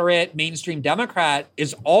moderate mainstream Democrat,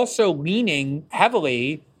 is also leaning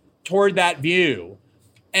heavily toward that view.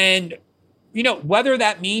 And, whether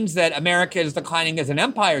that means that America is declining as an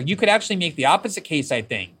empire, you could actually make the opposite case, I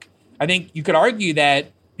think. I think you could argue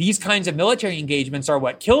that these kinds of military engagements are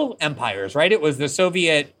what kill empires, right? It was the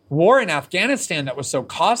Soviet war in Afghanistan that was so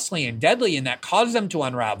costly and deadly, and that caused them to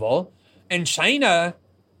unravel. And China,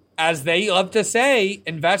 as they love to say,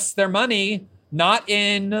 invests their money not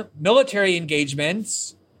in military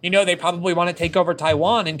engagements. They probably want to take over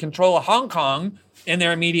Taiwan and control Hong Kong in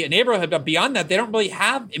their immediate neighborhood. But beyond that, they don't really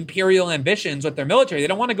have imperial ambitions with their military. They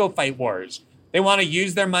don't want to go fight wars. They want to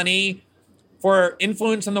use their money for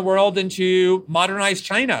influence in the world and to modernize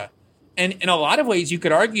China. And in a lot of ways, you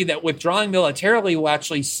could argue that withdrawing militarily will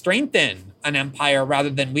actually strengthen an empire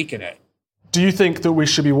rather than weaken it. Do you think that we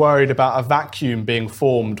should be worried about a vacuum being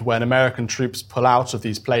formed when American troops pull out of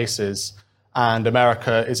these places and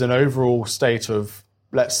America is in an overall state of,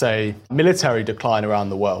 let's say, military decline around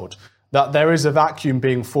the world? That there is a vacuum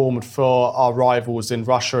being formed for our rivals in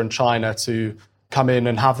Russia and China to come in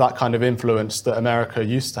and have that kind of influence that America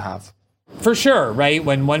used to have? For sure, right?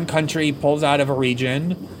 When one country pulls out of a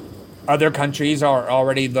region, other countries are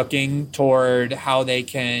already looking toward how they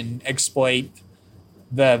can exploit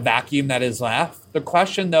the vacuum that is left. The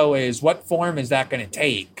question, though, is what form is that going to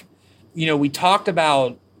take? We talked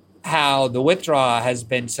about how the withdrawal has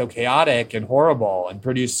been so chaotic and horrible and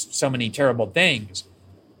produced so many terrible things.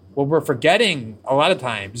 What we're forgetting a lot of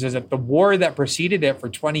times is that the war that preceded it for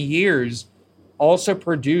 20 years also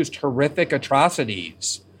produced horrific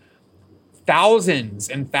atrocities. Thousands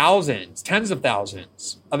and thousands, tens of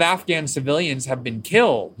thousands of Afghan civilians have been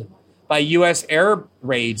killed by U.S. air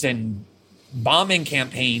raids and bombing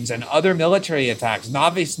campaigns and other military attacks. And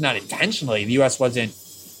obviously not intentionally. The U.S. wasn't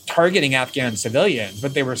targeting Afghan civilians,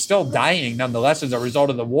 but they were still dying nonetheless as a result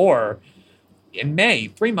of the war. In May,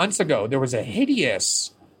 3 months ago, there was a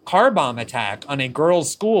hideous car bomb attack on a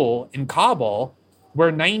girls' school in Kabul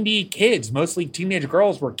where 90 kids, mostly teenage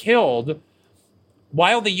girls, were killed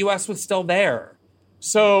while the U.S. was still there.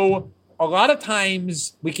 So a lot of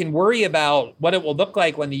times we can worry about what it will look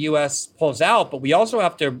like when the U.S. pulls out, but we also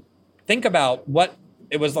have to think about what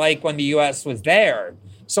it was like when the U.S. was there.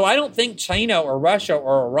 So I don't think China or Russia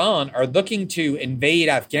or Iran are looking to invade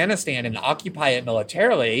Afghanistan and occupy it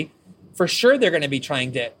militarily. For sure, they're going to be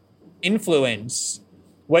trying to influence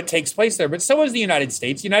what takes place there. But so is the United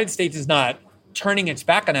States. The United States is not turning its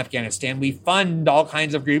back on Afghanistan. We fund all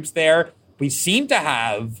kinds of groups there. We seem to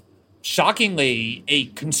have, shockingly, a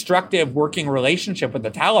constructive working relationship with the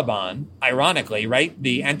Taliban, ironically, right?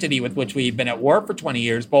 The entity with which we've been at war for 20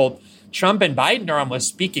 years. Both Trump and Biden are almost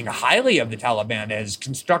speaking highly of the Taliban as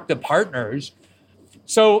constructive partners.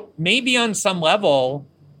 So maybe on some level,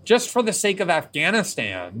 just for the sake of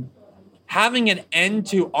Afghanistan, having an end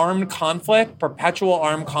to armed conflict, perpetual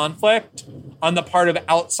armed conflict on the part of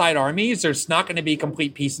outside armies, there's not going to be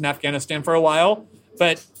complete peace in Afghanistan for a while,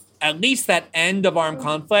 but at least that end of armed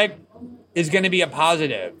conflict is going to be a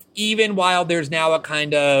positive, even while there's now a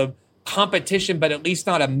kind of competition, but at least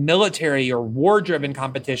not a military or war-driven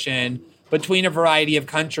competition between a variety of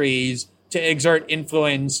countries to exert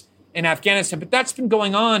influence in Afghanistan. But that's been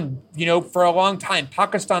going on, for a long time.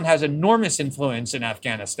 Pakistan has enormous influence in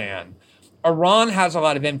Afghanistan. Iran has a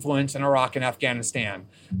lot of influence in Iraq and Afghanistan.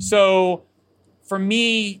 So for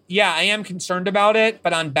me, yeah, I am concerned about it.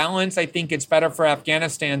 But on balance, I think it's better for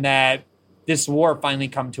Afghanistan that this war finally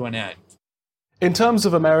come to an end. In terms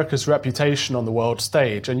of America's reputation on the world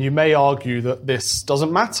stage, and you may argue that this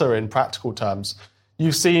doesn't matter in practical terms,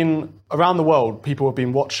 you've seen around the world, people have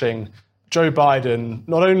been watching Joe Biden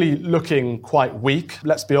not only looking quite weak,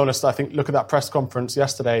 let's be honest, I think look at that press conference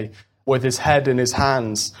yesterday with his head in his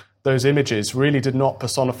hands, those images really did not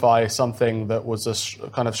personify something that was a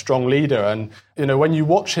kind of strong leader. And, when you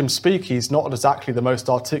watch him speak, he's not exactly the most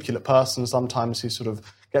articulate person. Sometimes he sort of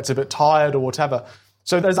gets a bit tired or whatever.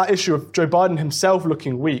 So there's that issue of Joe Biden himself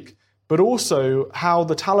looking weak, but also how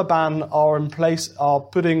the Taliban are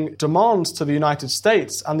putting demands to the United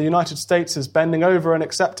States, and the United States is bending over and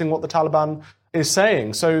accepting what the Taliban is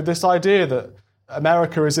saying. So this idea that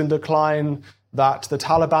America is in decline, that the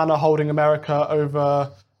Taliban are holding America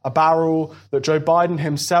over a barrel, that Joe Biden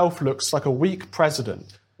himself looks like a weak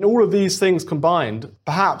president. And all of these things combined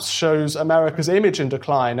perhaps shows America's image in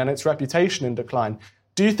decline and its reputation in decline.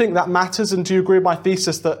 Do you think that matters, and do you agree with my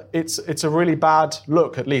thesis that it's a really bad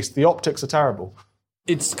look, at least? The optics are terrible.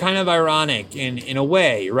 It's kind of ironic in a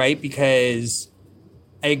way, right? Because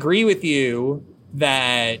I agree with you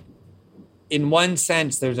that in one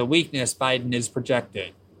sense there's a weakness Biden is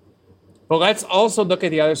projecting. But let's also look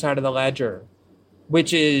at the other side of the ledger,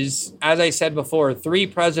 which is, as I said before, 3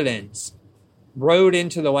 presidents rode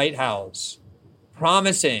into the White House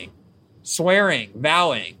promising, swearing,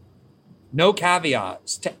 vowing, no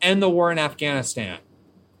caveats, to end the war in Afghanistan.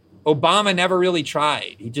 Obama never really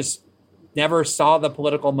tried. He just never saw the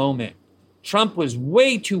political moment. Trump was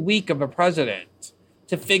way too weak of a president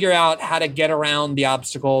to figure out how to get around the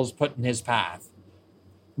obstacles put in his path.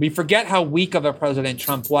 We forget how weak of a president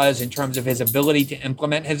Trump was in terms of his ability to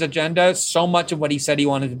implement his agenda. So much of what he said he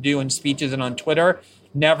wanted to do in speeches and on Twitter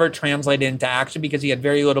never translated into action because he had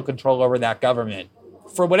very little control over that government.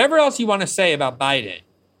 For whatever else you want to say about Biden,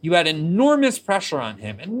 you had enormous pressure on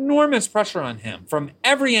him from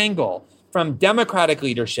every angle, from Democratic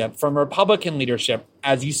leadership, from Republican leadership,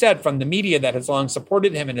 as you said, from the media that has long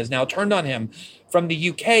supported him and has now turned on him, from the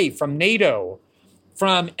UK, from NATO,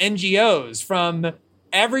 from NGOs, from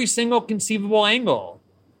every single conceivable angle.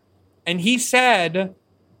 And he said,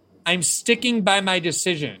 I'm sticking by my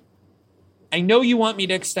decision. I know you want me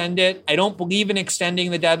to extend it. I don't believe in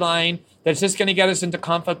extending the deadline. That's just going to get us into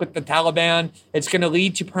conflict with the Taliban. It's going to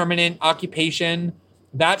lead to permanent occupation.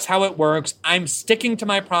 That's how it works. I'm sticking to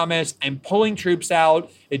my promise. I'm pulling troops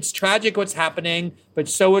out. It's tragic what's happening, but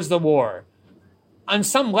so is the war. On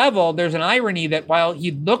some level, there's an irony that while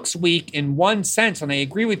he looks weak in one sense, and I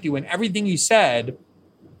agree with you in everything you said,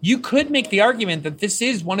 you could make the argument that this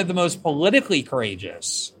is one of the most politically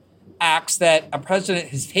courageous acts that a president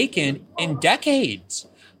has taken in decades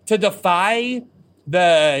to defy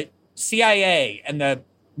the CIA and the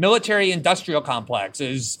military-industrial complex,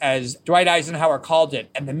 as Dwight Eisenhower called it,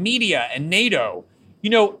 and the media and NATO.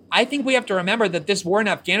 I think we have to remember that this war in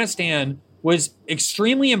Afghanistan was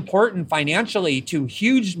extremely important financially to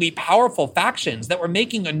hugely powerful factions that were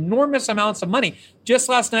making enormous amounts of money. Just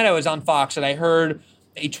last night I was on Fox and I heard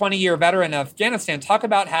a 20-year veteran of Afghanistan talk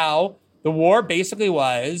about how the war basically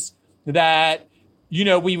was that,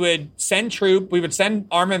 we would send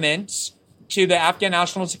armaments to the Afghan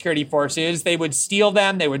National Security Forces. They would steal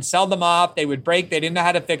them. They would sell them off. They would break. They didn't know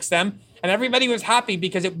how to fix them. And everybody was happy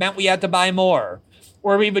because it meant we had to buy more.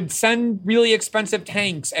 Or we would send really expensive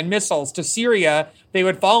tanks and missiles to Syria. They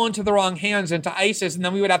would fall into the wrong hands, into ISIS, and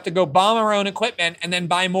then we would have to go bomb our own equipment and then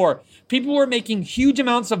buy more. People were making huge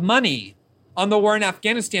amounts of money on the war in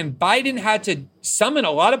Afghanistan. Biden had to summon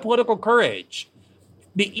a lot of political courage.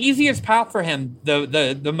 The easiest path for him,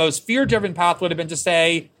 the most fear-driven path, would have been to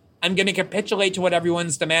say, I'm going to capitulate to what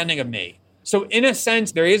everyone's demanding of me. So in a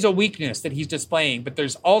sense, there is a weakness that he's displaying, but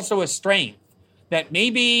there's also a strength that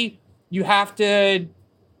maybe you have to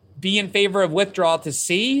be in favor of withdrawal to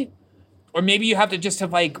see, or maybe you have to just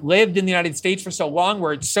have lived in the United States for so long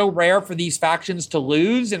where it's so rare for these factions to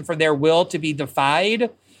lose and for their will to be defied,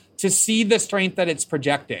 to see the strength that it's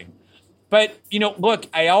projecting. But, look,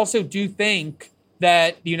 I also do think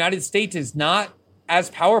that the United States is not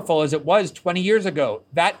as powerful as it was 20 years ago.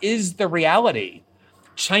 That is the reality.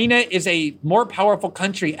 China is a more powerful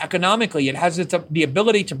country economically. It has the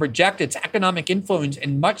ability to project its economic influence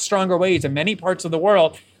in much stronger ways in many parts of the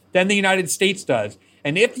world than the United States does.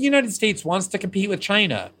 And if the United States wants to compete with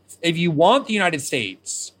China, if you want the United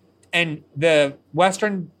States and the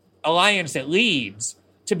Western alliance it leads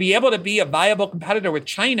to be able to be a viable competitor with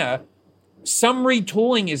China, some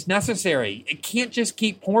retooling is necessary. It can't just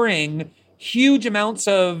keep pouring huge amounts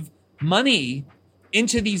of money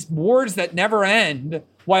into these wars that never end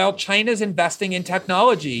while China's investing in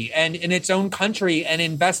technology and in its own country and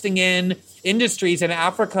investing in industries in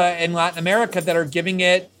Africa and Latin America that are giving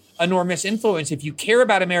it enormous influence. If you care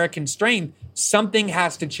about American strength, something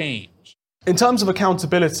has to change. In terms of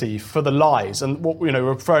accountability for the lies, and what we're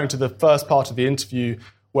referring to the first part of the interview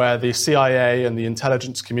where the CIA and the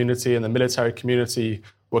intelligence community and the military community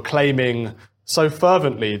were claiming so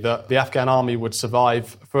fervently that the Afghan army would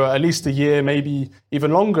survive for at least a year, maybe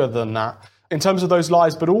even longer than that, in terms of those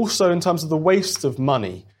lives, but also in terms of the waste of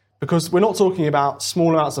money. Because we're not talking about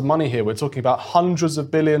small amounts of money here. We're talking about hundreds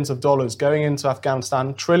of billions of dollars going into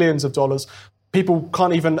Afghanistan, trillions of dollars. People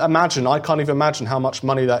can't even imagine, I can't even imagine how much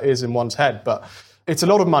money that is in one's head. But it's a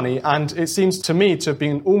lot of money, and it seems to me to have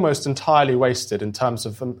been almost entirely wasted in terms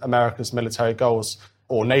of America's military goals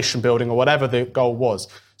or nation building or whatever the goal was.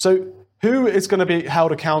 So who is going to be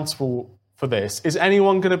held accountable for this? Is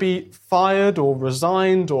anyone going to be fired or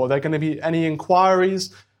resigned, or are there going to be any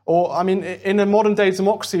inquiries? Or, I mean, in a modern-day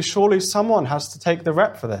democracy, surely someone has to take the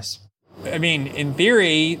rep for this. I mean, in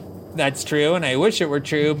theory, that's true, and I wish it were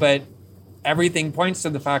true, but everything points to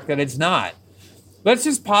the fact that it's not. Let's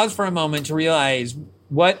just pause for a moment to realize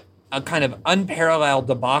what a kind of unparalleled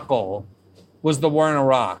debacle was the war in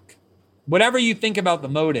Iraq. Whatever you think about the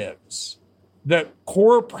motives, the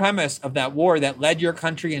core premise of that war that led your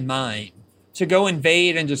country and mine to go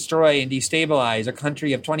invade and destroy and destabilize a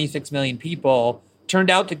country of 26 million people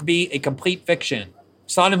turned out to be a complete fiction.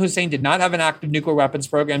 Saddam Hussein did not have an active nuclear weapons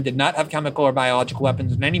program, did not have chemical or biological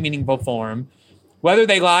weapons in any meaningful form. Whether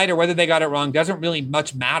they lied or whether they got it wrong doesn't really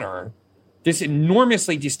much matter. This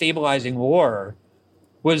enormously destabilizing war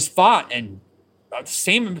was fought and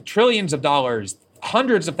same trillions of dollars,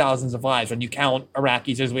 hundreds of thousands of lives when you count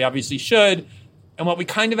Iraqis, as we obviously should. And what we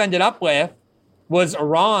kind of ended up with was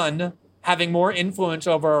Iran having more influence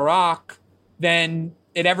over Iraq than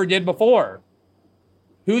it ever did before.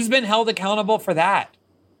 Who's been held accountable for that?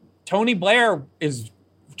 Tony Blair is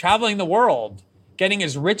traveling the world, getting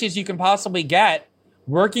as rich as you can possibly get,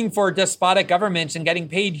 working for despotic governments and getting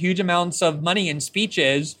paid huge amounts of money in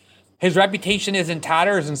speeches. His reputation is in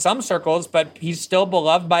tatters in some circles, but he's still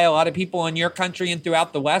beloved by a lot of people in your country and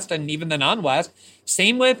throughout the West and even the non-West.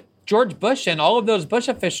 Same with George Bush and all of those Bush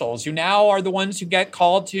officials who now are the ones who get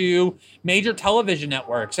called to major television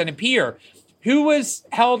networks and appear. Who was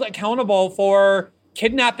held accountable for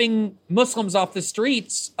kidnapping Muslims off the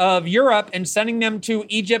streets of Europe and sending them to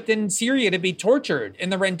Egypt and Syria to be tortured in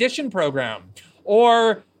the rendition program?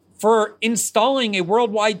 Or for installing a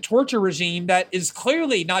worldwide torture regime that is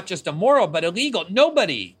clearly not just immoral, but illegal.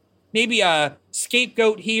 Nobody, maybe a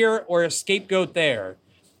scapegoat here or a scapegoat there.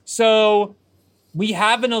 So we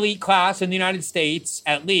have an elite class in the United States,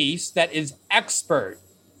 at least, that is expert,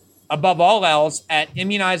 above all else, at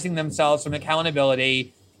immunizing themselves from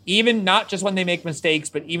accountability, even not just when they make mistakes,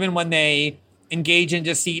 but even when they engage in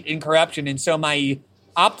deceit and corruption. And so my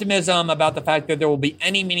optimism about the fact that there will be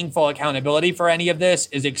any meaningful accountability for any of this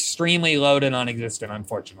is extremely low to non-existent,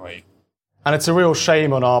 unfortunately. And it's a real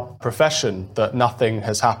shame on our profession that nothing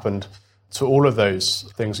has happened to all of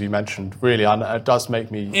those things you mentioned, really. And it does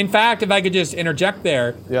make me... In fact, if I could just interject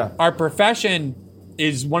there, yeah. Our profession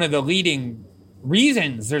is one of the leading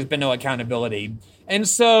reasons there's been no accountability. And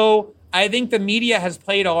so I think the media has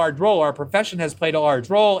played a large role, our profession has played a large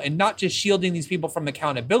role in not just shielding these people from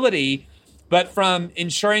accountability, but from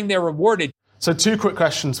ensuring they're rewarded. So 2 quick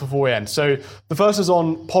questions before we end. So the first is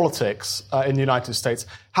on politics in the United States.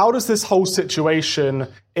 How does this whole situation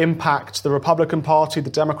impact the Republican Party, the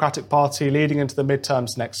Democratic Party leading into the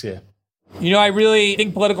midterms next year? You know, I really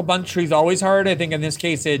think political punditry is always hard. I think in this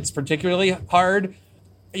case, it's particularly hard.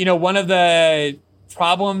 You know, one of the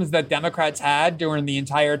problems that Democrats had during the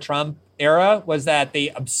entire Trump era was that they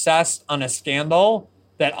obsessed on a scandal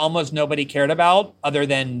that almost nobody cared about other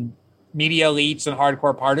than media elites and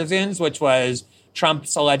hardcore partisans, which was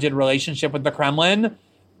Trump's alleged relationship with the Kremlin.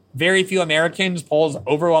 Very few Americans, polls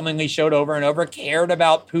overwhelmingly showed over and over, cared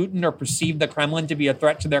about Putin or perceived the Kremlin to be a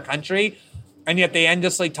threat to their country. And yet they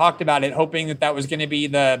endlessly talked about it, hoping that that was going to be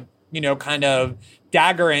the, kind of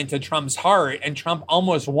dagger into Trump's heart. And Trump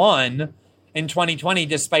almost won in 2020,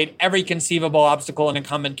 despite every conceivable obstacle an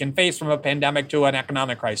incumbent can face, from a pandemic to an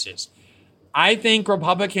economic crisis. I think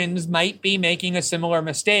Republicans might be making a similar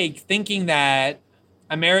mistake, thinking that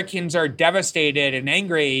Americans are devastated and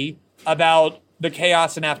angry about the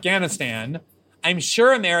chaos in Afghanistan. I'm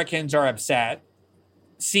sure Americans are upset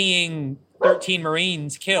seeing 13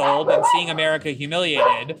 Marines killed and seeing America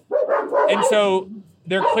humiliated. And so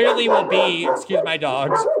there clearly will be, excuse my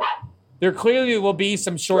dogs, there clearly will be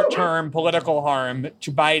some short-term political harm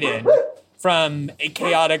to Biden from a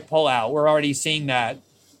chaotic pullout. We're already seeing that.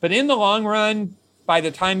 But in the long run, by the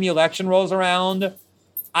time the election rolls around,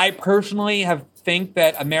 I personally think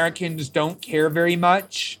that Americans don't care very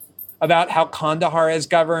much about how Kandahar is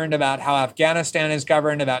governed, about how Afghanistan is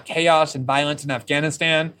governed, about chaos and violence in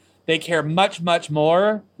Afghanistan. They care much, much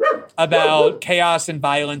more about chaos and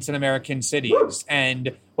violence in American cities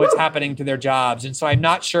and what's happening to their jobs. And so I'm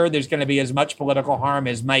not sure there's going to be as much political harm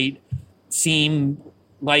as might seem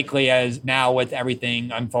likely as now with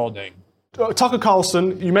everything unfolding. Tucker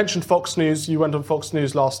Carlson, you mentioned Fox News. You went on Fox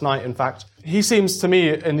News last night, in fact. He seems to me,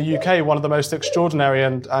 in the UK, one of the most extraordinary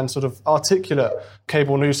and sort of articulate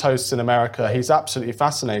cable news hosts in America. He's absolutely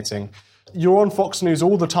fascinating. You're on Fox News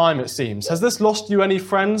all the time, it seems. Has this lost you any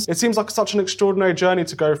friends? It seems like such an extraordinary journey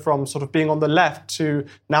to go from sort of being on the left to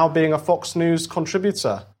now being a Fox News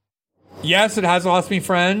contributor. Yes, it has lost me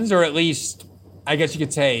friends, or at least, I guess you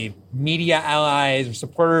could say, media allies or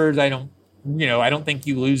supporters. I don't think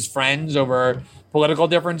you lose friends over political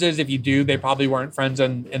differences. If you do, they probably weren't friends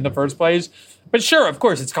in the first place. But sure, of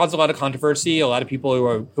course, it's caused a lot of controversy. A lot of people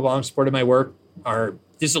who long supported my work are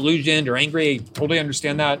disillusioned or angry. I totally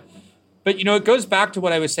understand that. But, it goes back to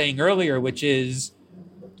what I was saying earlier, which is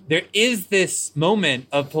there is this moment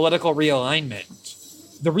of political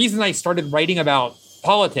realignment. The reason I started writing about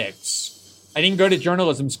politics, I didn't go to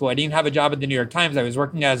journalism school. I didn't have a job at the New York Times. I was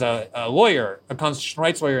working as a lawyer, a constitutional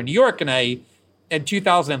rights lawyer in New York. And I, in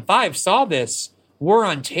 2005, saw this war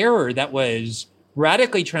on terror that was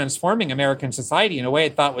radically transforming American society in a way I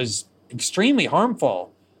thought was extremely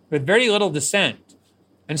harmful, with very little dissent.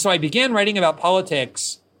 And so I began writing about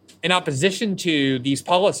politics in opposition to these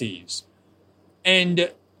policies.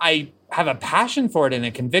 And I have a passion for it and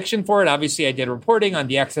a conviction for it. Obviously, I did reporting on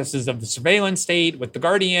the excesses of the surveillance state with The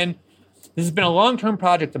Guardian. This has been a long-term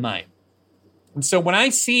project of mine. And so when I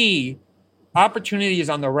see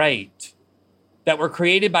opportunities on the right that were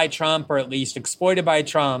created by Trump, or at least exploited by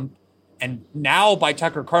Trump, and now by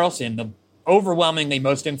Tucker Carlson, the overwhelmingly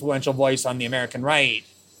most influential voice on the American right,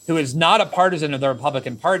 who is not a partisan of the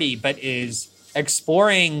Republican Party, but is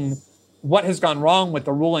exploring what has gone wrong with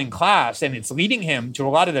the ruling class, and it's leading him to a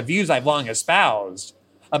lot of the views I've long espoused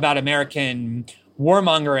about American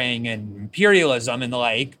warmongering and imperialism and the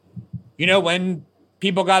like. When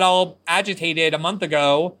people got all agitated a month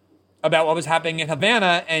ago about what was happening in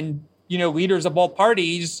Havana, and, leaders of both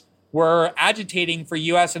parties were agitating for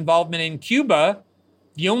U.S. involvement in Cuba,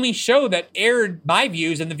 the only show that aired my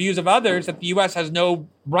views and the views of others that the U.S. has no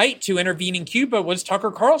right to intervene in Cuba was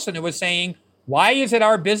Tucker Carlson, who was saying, why is it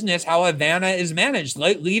our business how Havana is managed?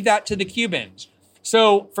 Leave that to the Cubans.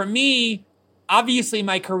 So for me, obviously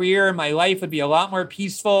my career and my life would be a lot more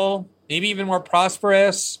peaceful, maybe even more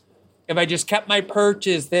prosperous, if I just kept my perch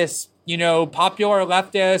as this, popular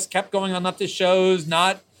leftist, kept going on leftist shows,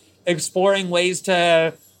 not exploring ways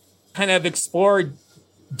to kind of explore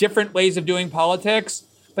different ways of doing politics.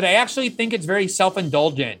 But I actually think it's very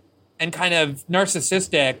self-indulgent and kind of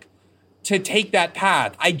narcissistic to take that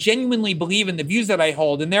path. I genuinely believe in the views that I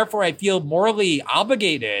hold, and therefore I feel morally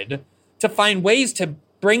obligated to find ways to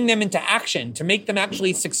bring them into action, to make them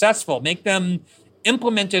actually successful, make them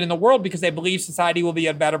implemented in the world, because I believe society will be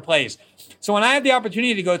a better place. So when I have the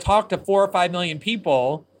opportunity to go talk to 4 or 5 million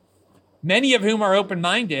people, many of whom are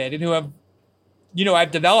open-minded and who have,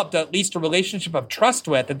 I've developed at least a relationship of trust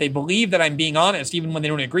with, that they believe that I'm being honest even when they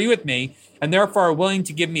don't agree with me, and therefore are willing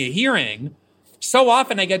to give me a hearing, so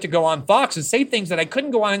often I get to go on Fox and say things that I couldn't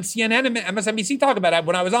go on CNN and MSNBC talk about.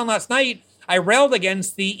 When I was on last night, I railed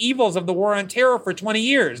against the evils of the war on terror for 20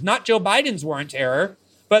 years. Not Joe Biden's war on terror,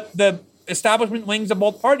 but the establishment wings of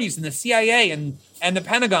both parties and the CIA and the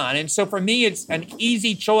Pentagon. And so for me, it's an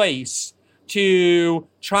easy choice to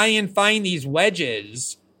try and find these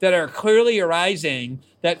wedges that are clearly arising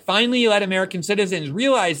that finally let American citizens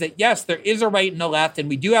realize that, yes, there is a right and a left, and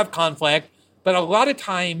we do have conflict, but a lot of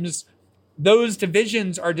times those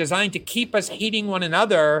divisions are designed to keep us hating one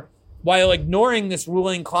another while ignoring this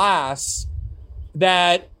ruling class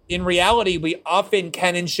that in reality we often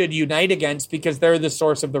can and should unite against, because they're the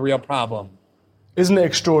source of the real problem. Isn't it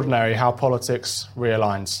extraordinary how politics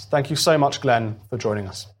realigns? Thank you so much, Glenn, for joining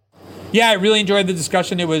us. Yeah, I really enjoyed the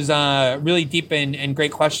discussion. It was really deep and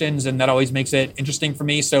great questions, and that always makes it interesting for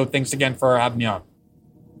me. So thanks again for having me on.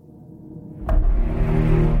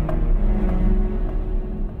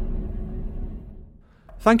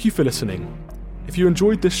 Thank you for listening. If you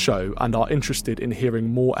enjoyed this show and are interested in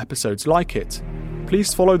hearing more episodes like it,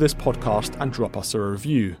 please follow this podcast and drop us a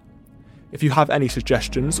review. If you have any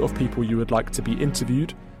suggestions of people you would like to be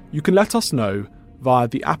interviewed, you can let us know via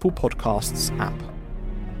the Apple Podcasts app.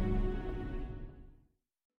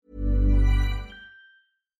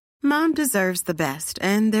 Mom deserves the best,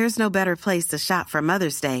 and there's no better place to shop for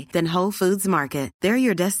Mother's Day than Whole Foods Market. They're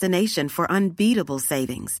your destination for unbeatable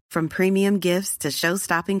savings, from premium gifts to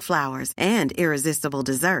show-stopping flowers and irresistible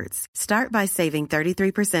desserts. Start by saving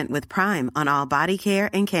 33% with Prime on all body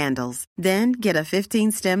care and candles. Then get a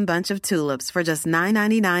 15-stem bunch of tulips for just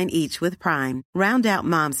 $9.99 each with Prime. Round out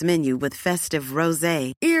Mom's menu with festive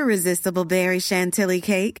rosé, irresistible berry chantilly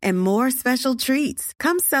cake, and more special treats.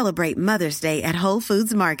 Come celebrate Mother's Day at Whole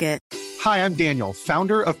Foods Market. Hi, I'm Daniel,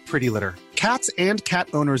 founder of Pretty Litter. Cats and cat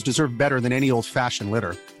owners deserve better than any old-fashioned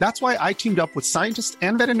litter. That's why I teamed up with scientists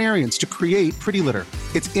and veterinarians to create Pretty Litter.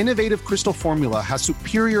 Its innovative crystal formula has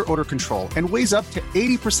superior odor control and weighs up to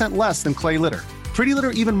 80% less than clay litter. Pretty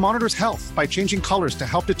Litter even monitors health by changing colors to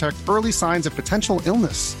help detect early signs of potential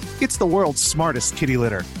illness. It's the world's smartest kitty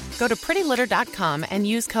litter. Go to prettylitter.com and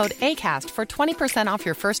use code ACAST for 20% off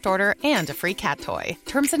your first order and a free cat toy.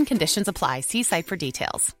 Terms and conditions apply. See site for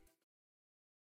details.